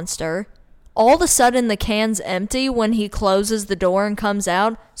of Monster, all of a sudden the can's empty when he closes the door and comes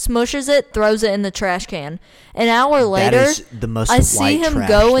out, smushes it, throws it in the trash can. An hour later, that is the most I see him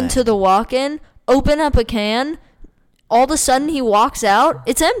go into the walk-in, open up a can, all of a sudden he walks out,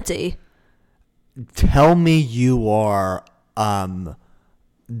 it's empty. Tell me you are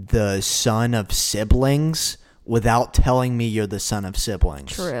the son of siblings without telling me you're the son of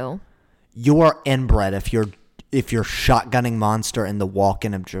siblings. True. You are inbred if you're shotgunning Monster in the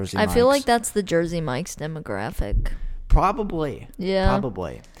walk-in of Jersey Mike's. I feel like that's the Jersey Mike's demographic. Probably. Yeah.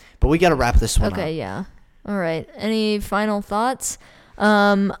 Probably. But we got to wrap this one up. Okay, yeah. All right. Any final thoughts?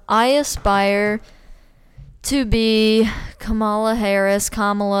 I aspire to be Kamala,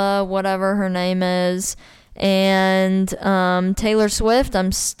 whatever her name is, and Taylor Swift.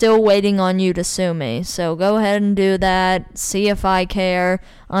 I'm still waiting on you to sue me, so go ahead and do that. See if I care.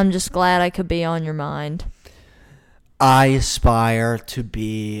 I'm just glad I could be on your mind. I aspire to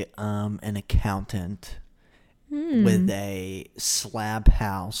be an accountant with a slab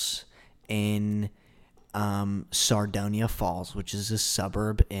house in Sardonia Falls, which is a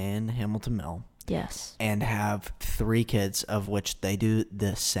suburb in Hamilton Mill. Yes. And have 3 kids, of which they do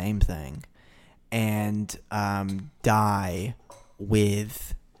the same thing, and die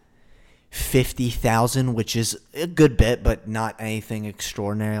with $50,000, which is a good bit, but not anything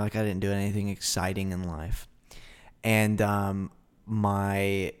extraordinary. Like, I didn't do anything exciting in life. And the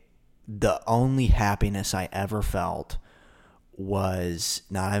only happiness I ever felt was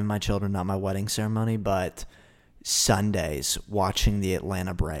not having my children, not my wedding ceremony, but Sundays watching the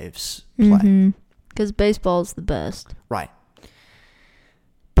Atlanta Braves play. Because baseball's the best. Right.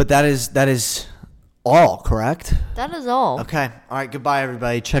 But that is all, correct? That is all. Okay. All right. Goodbye,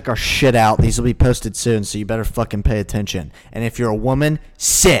 everybody. Check our shit out. These will be posted soon, so you better fucking pay attention. And if you're a woman,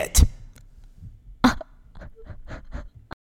 sit.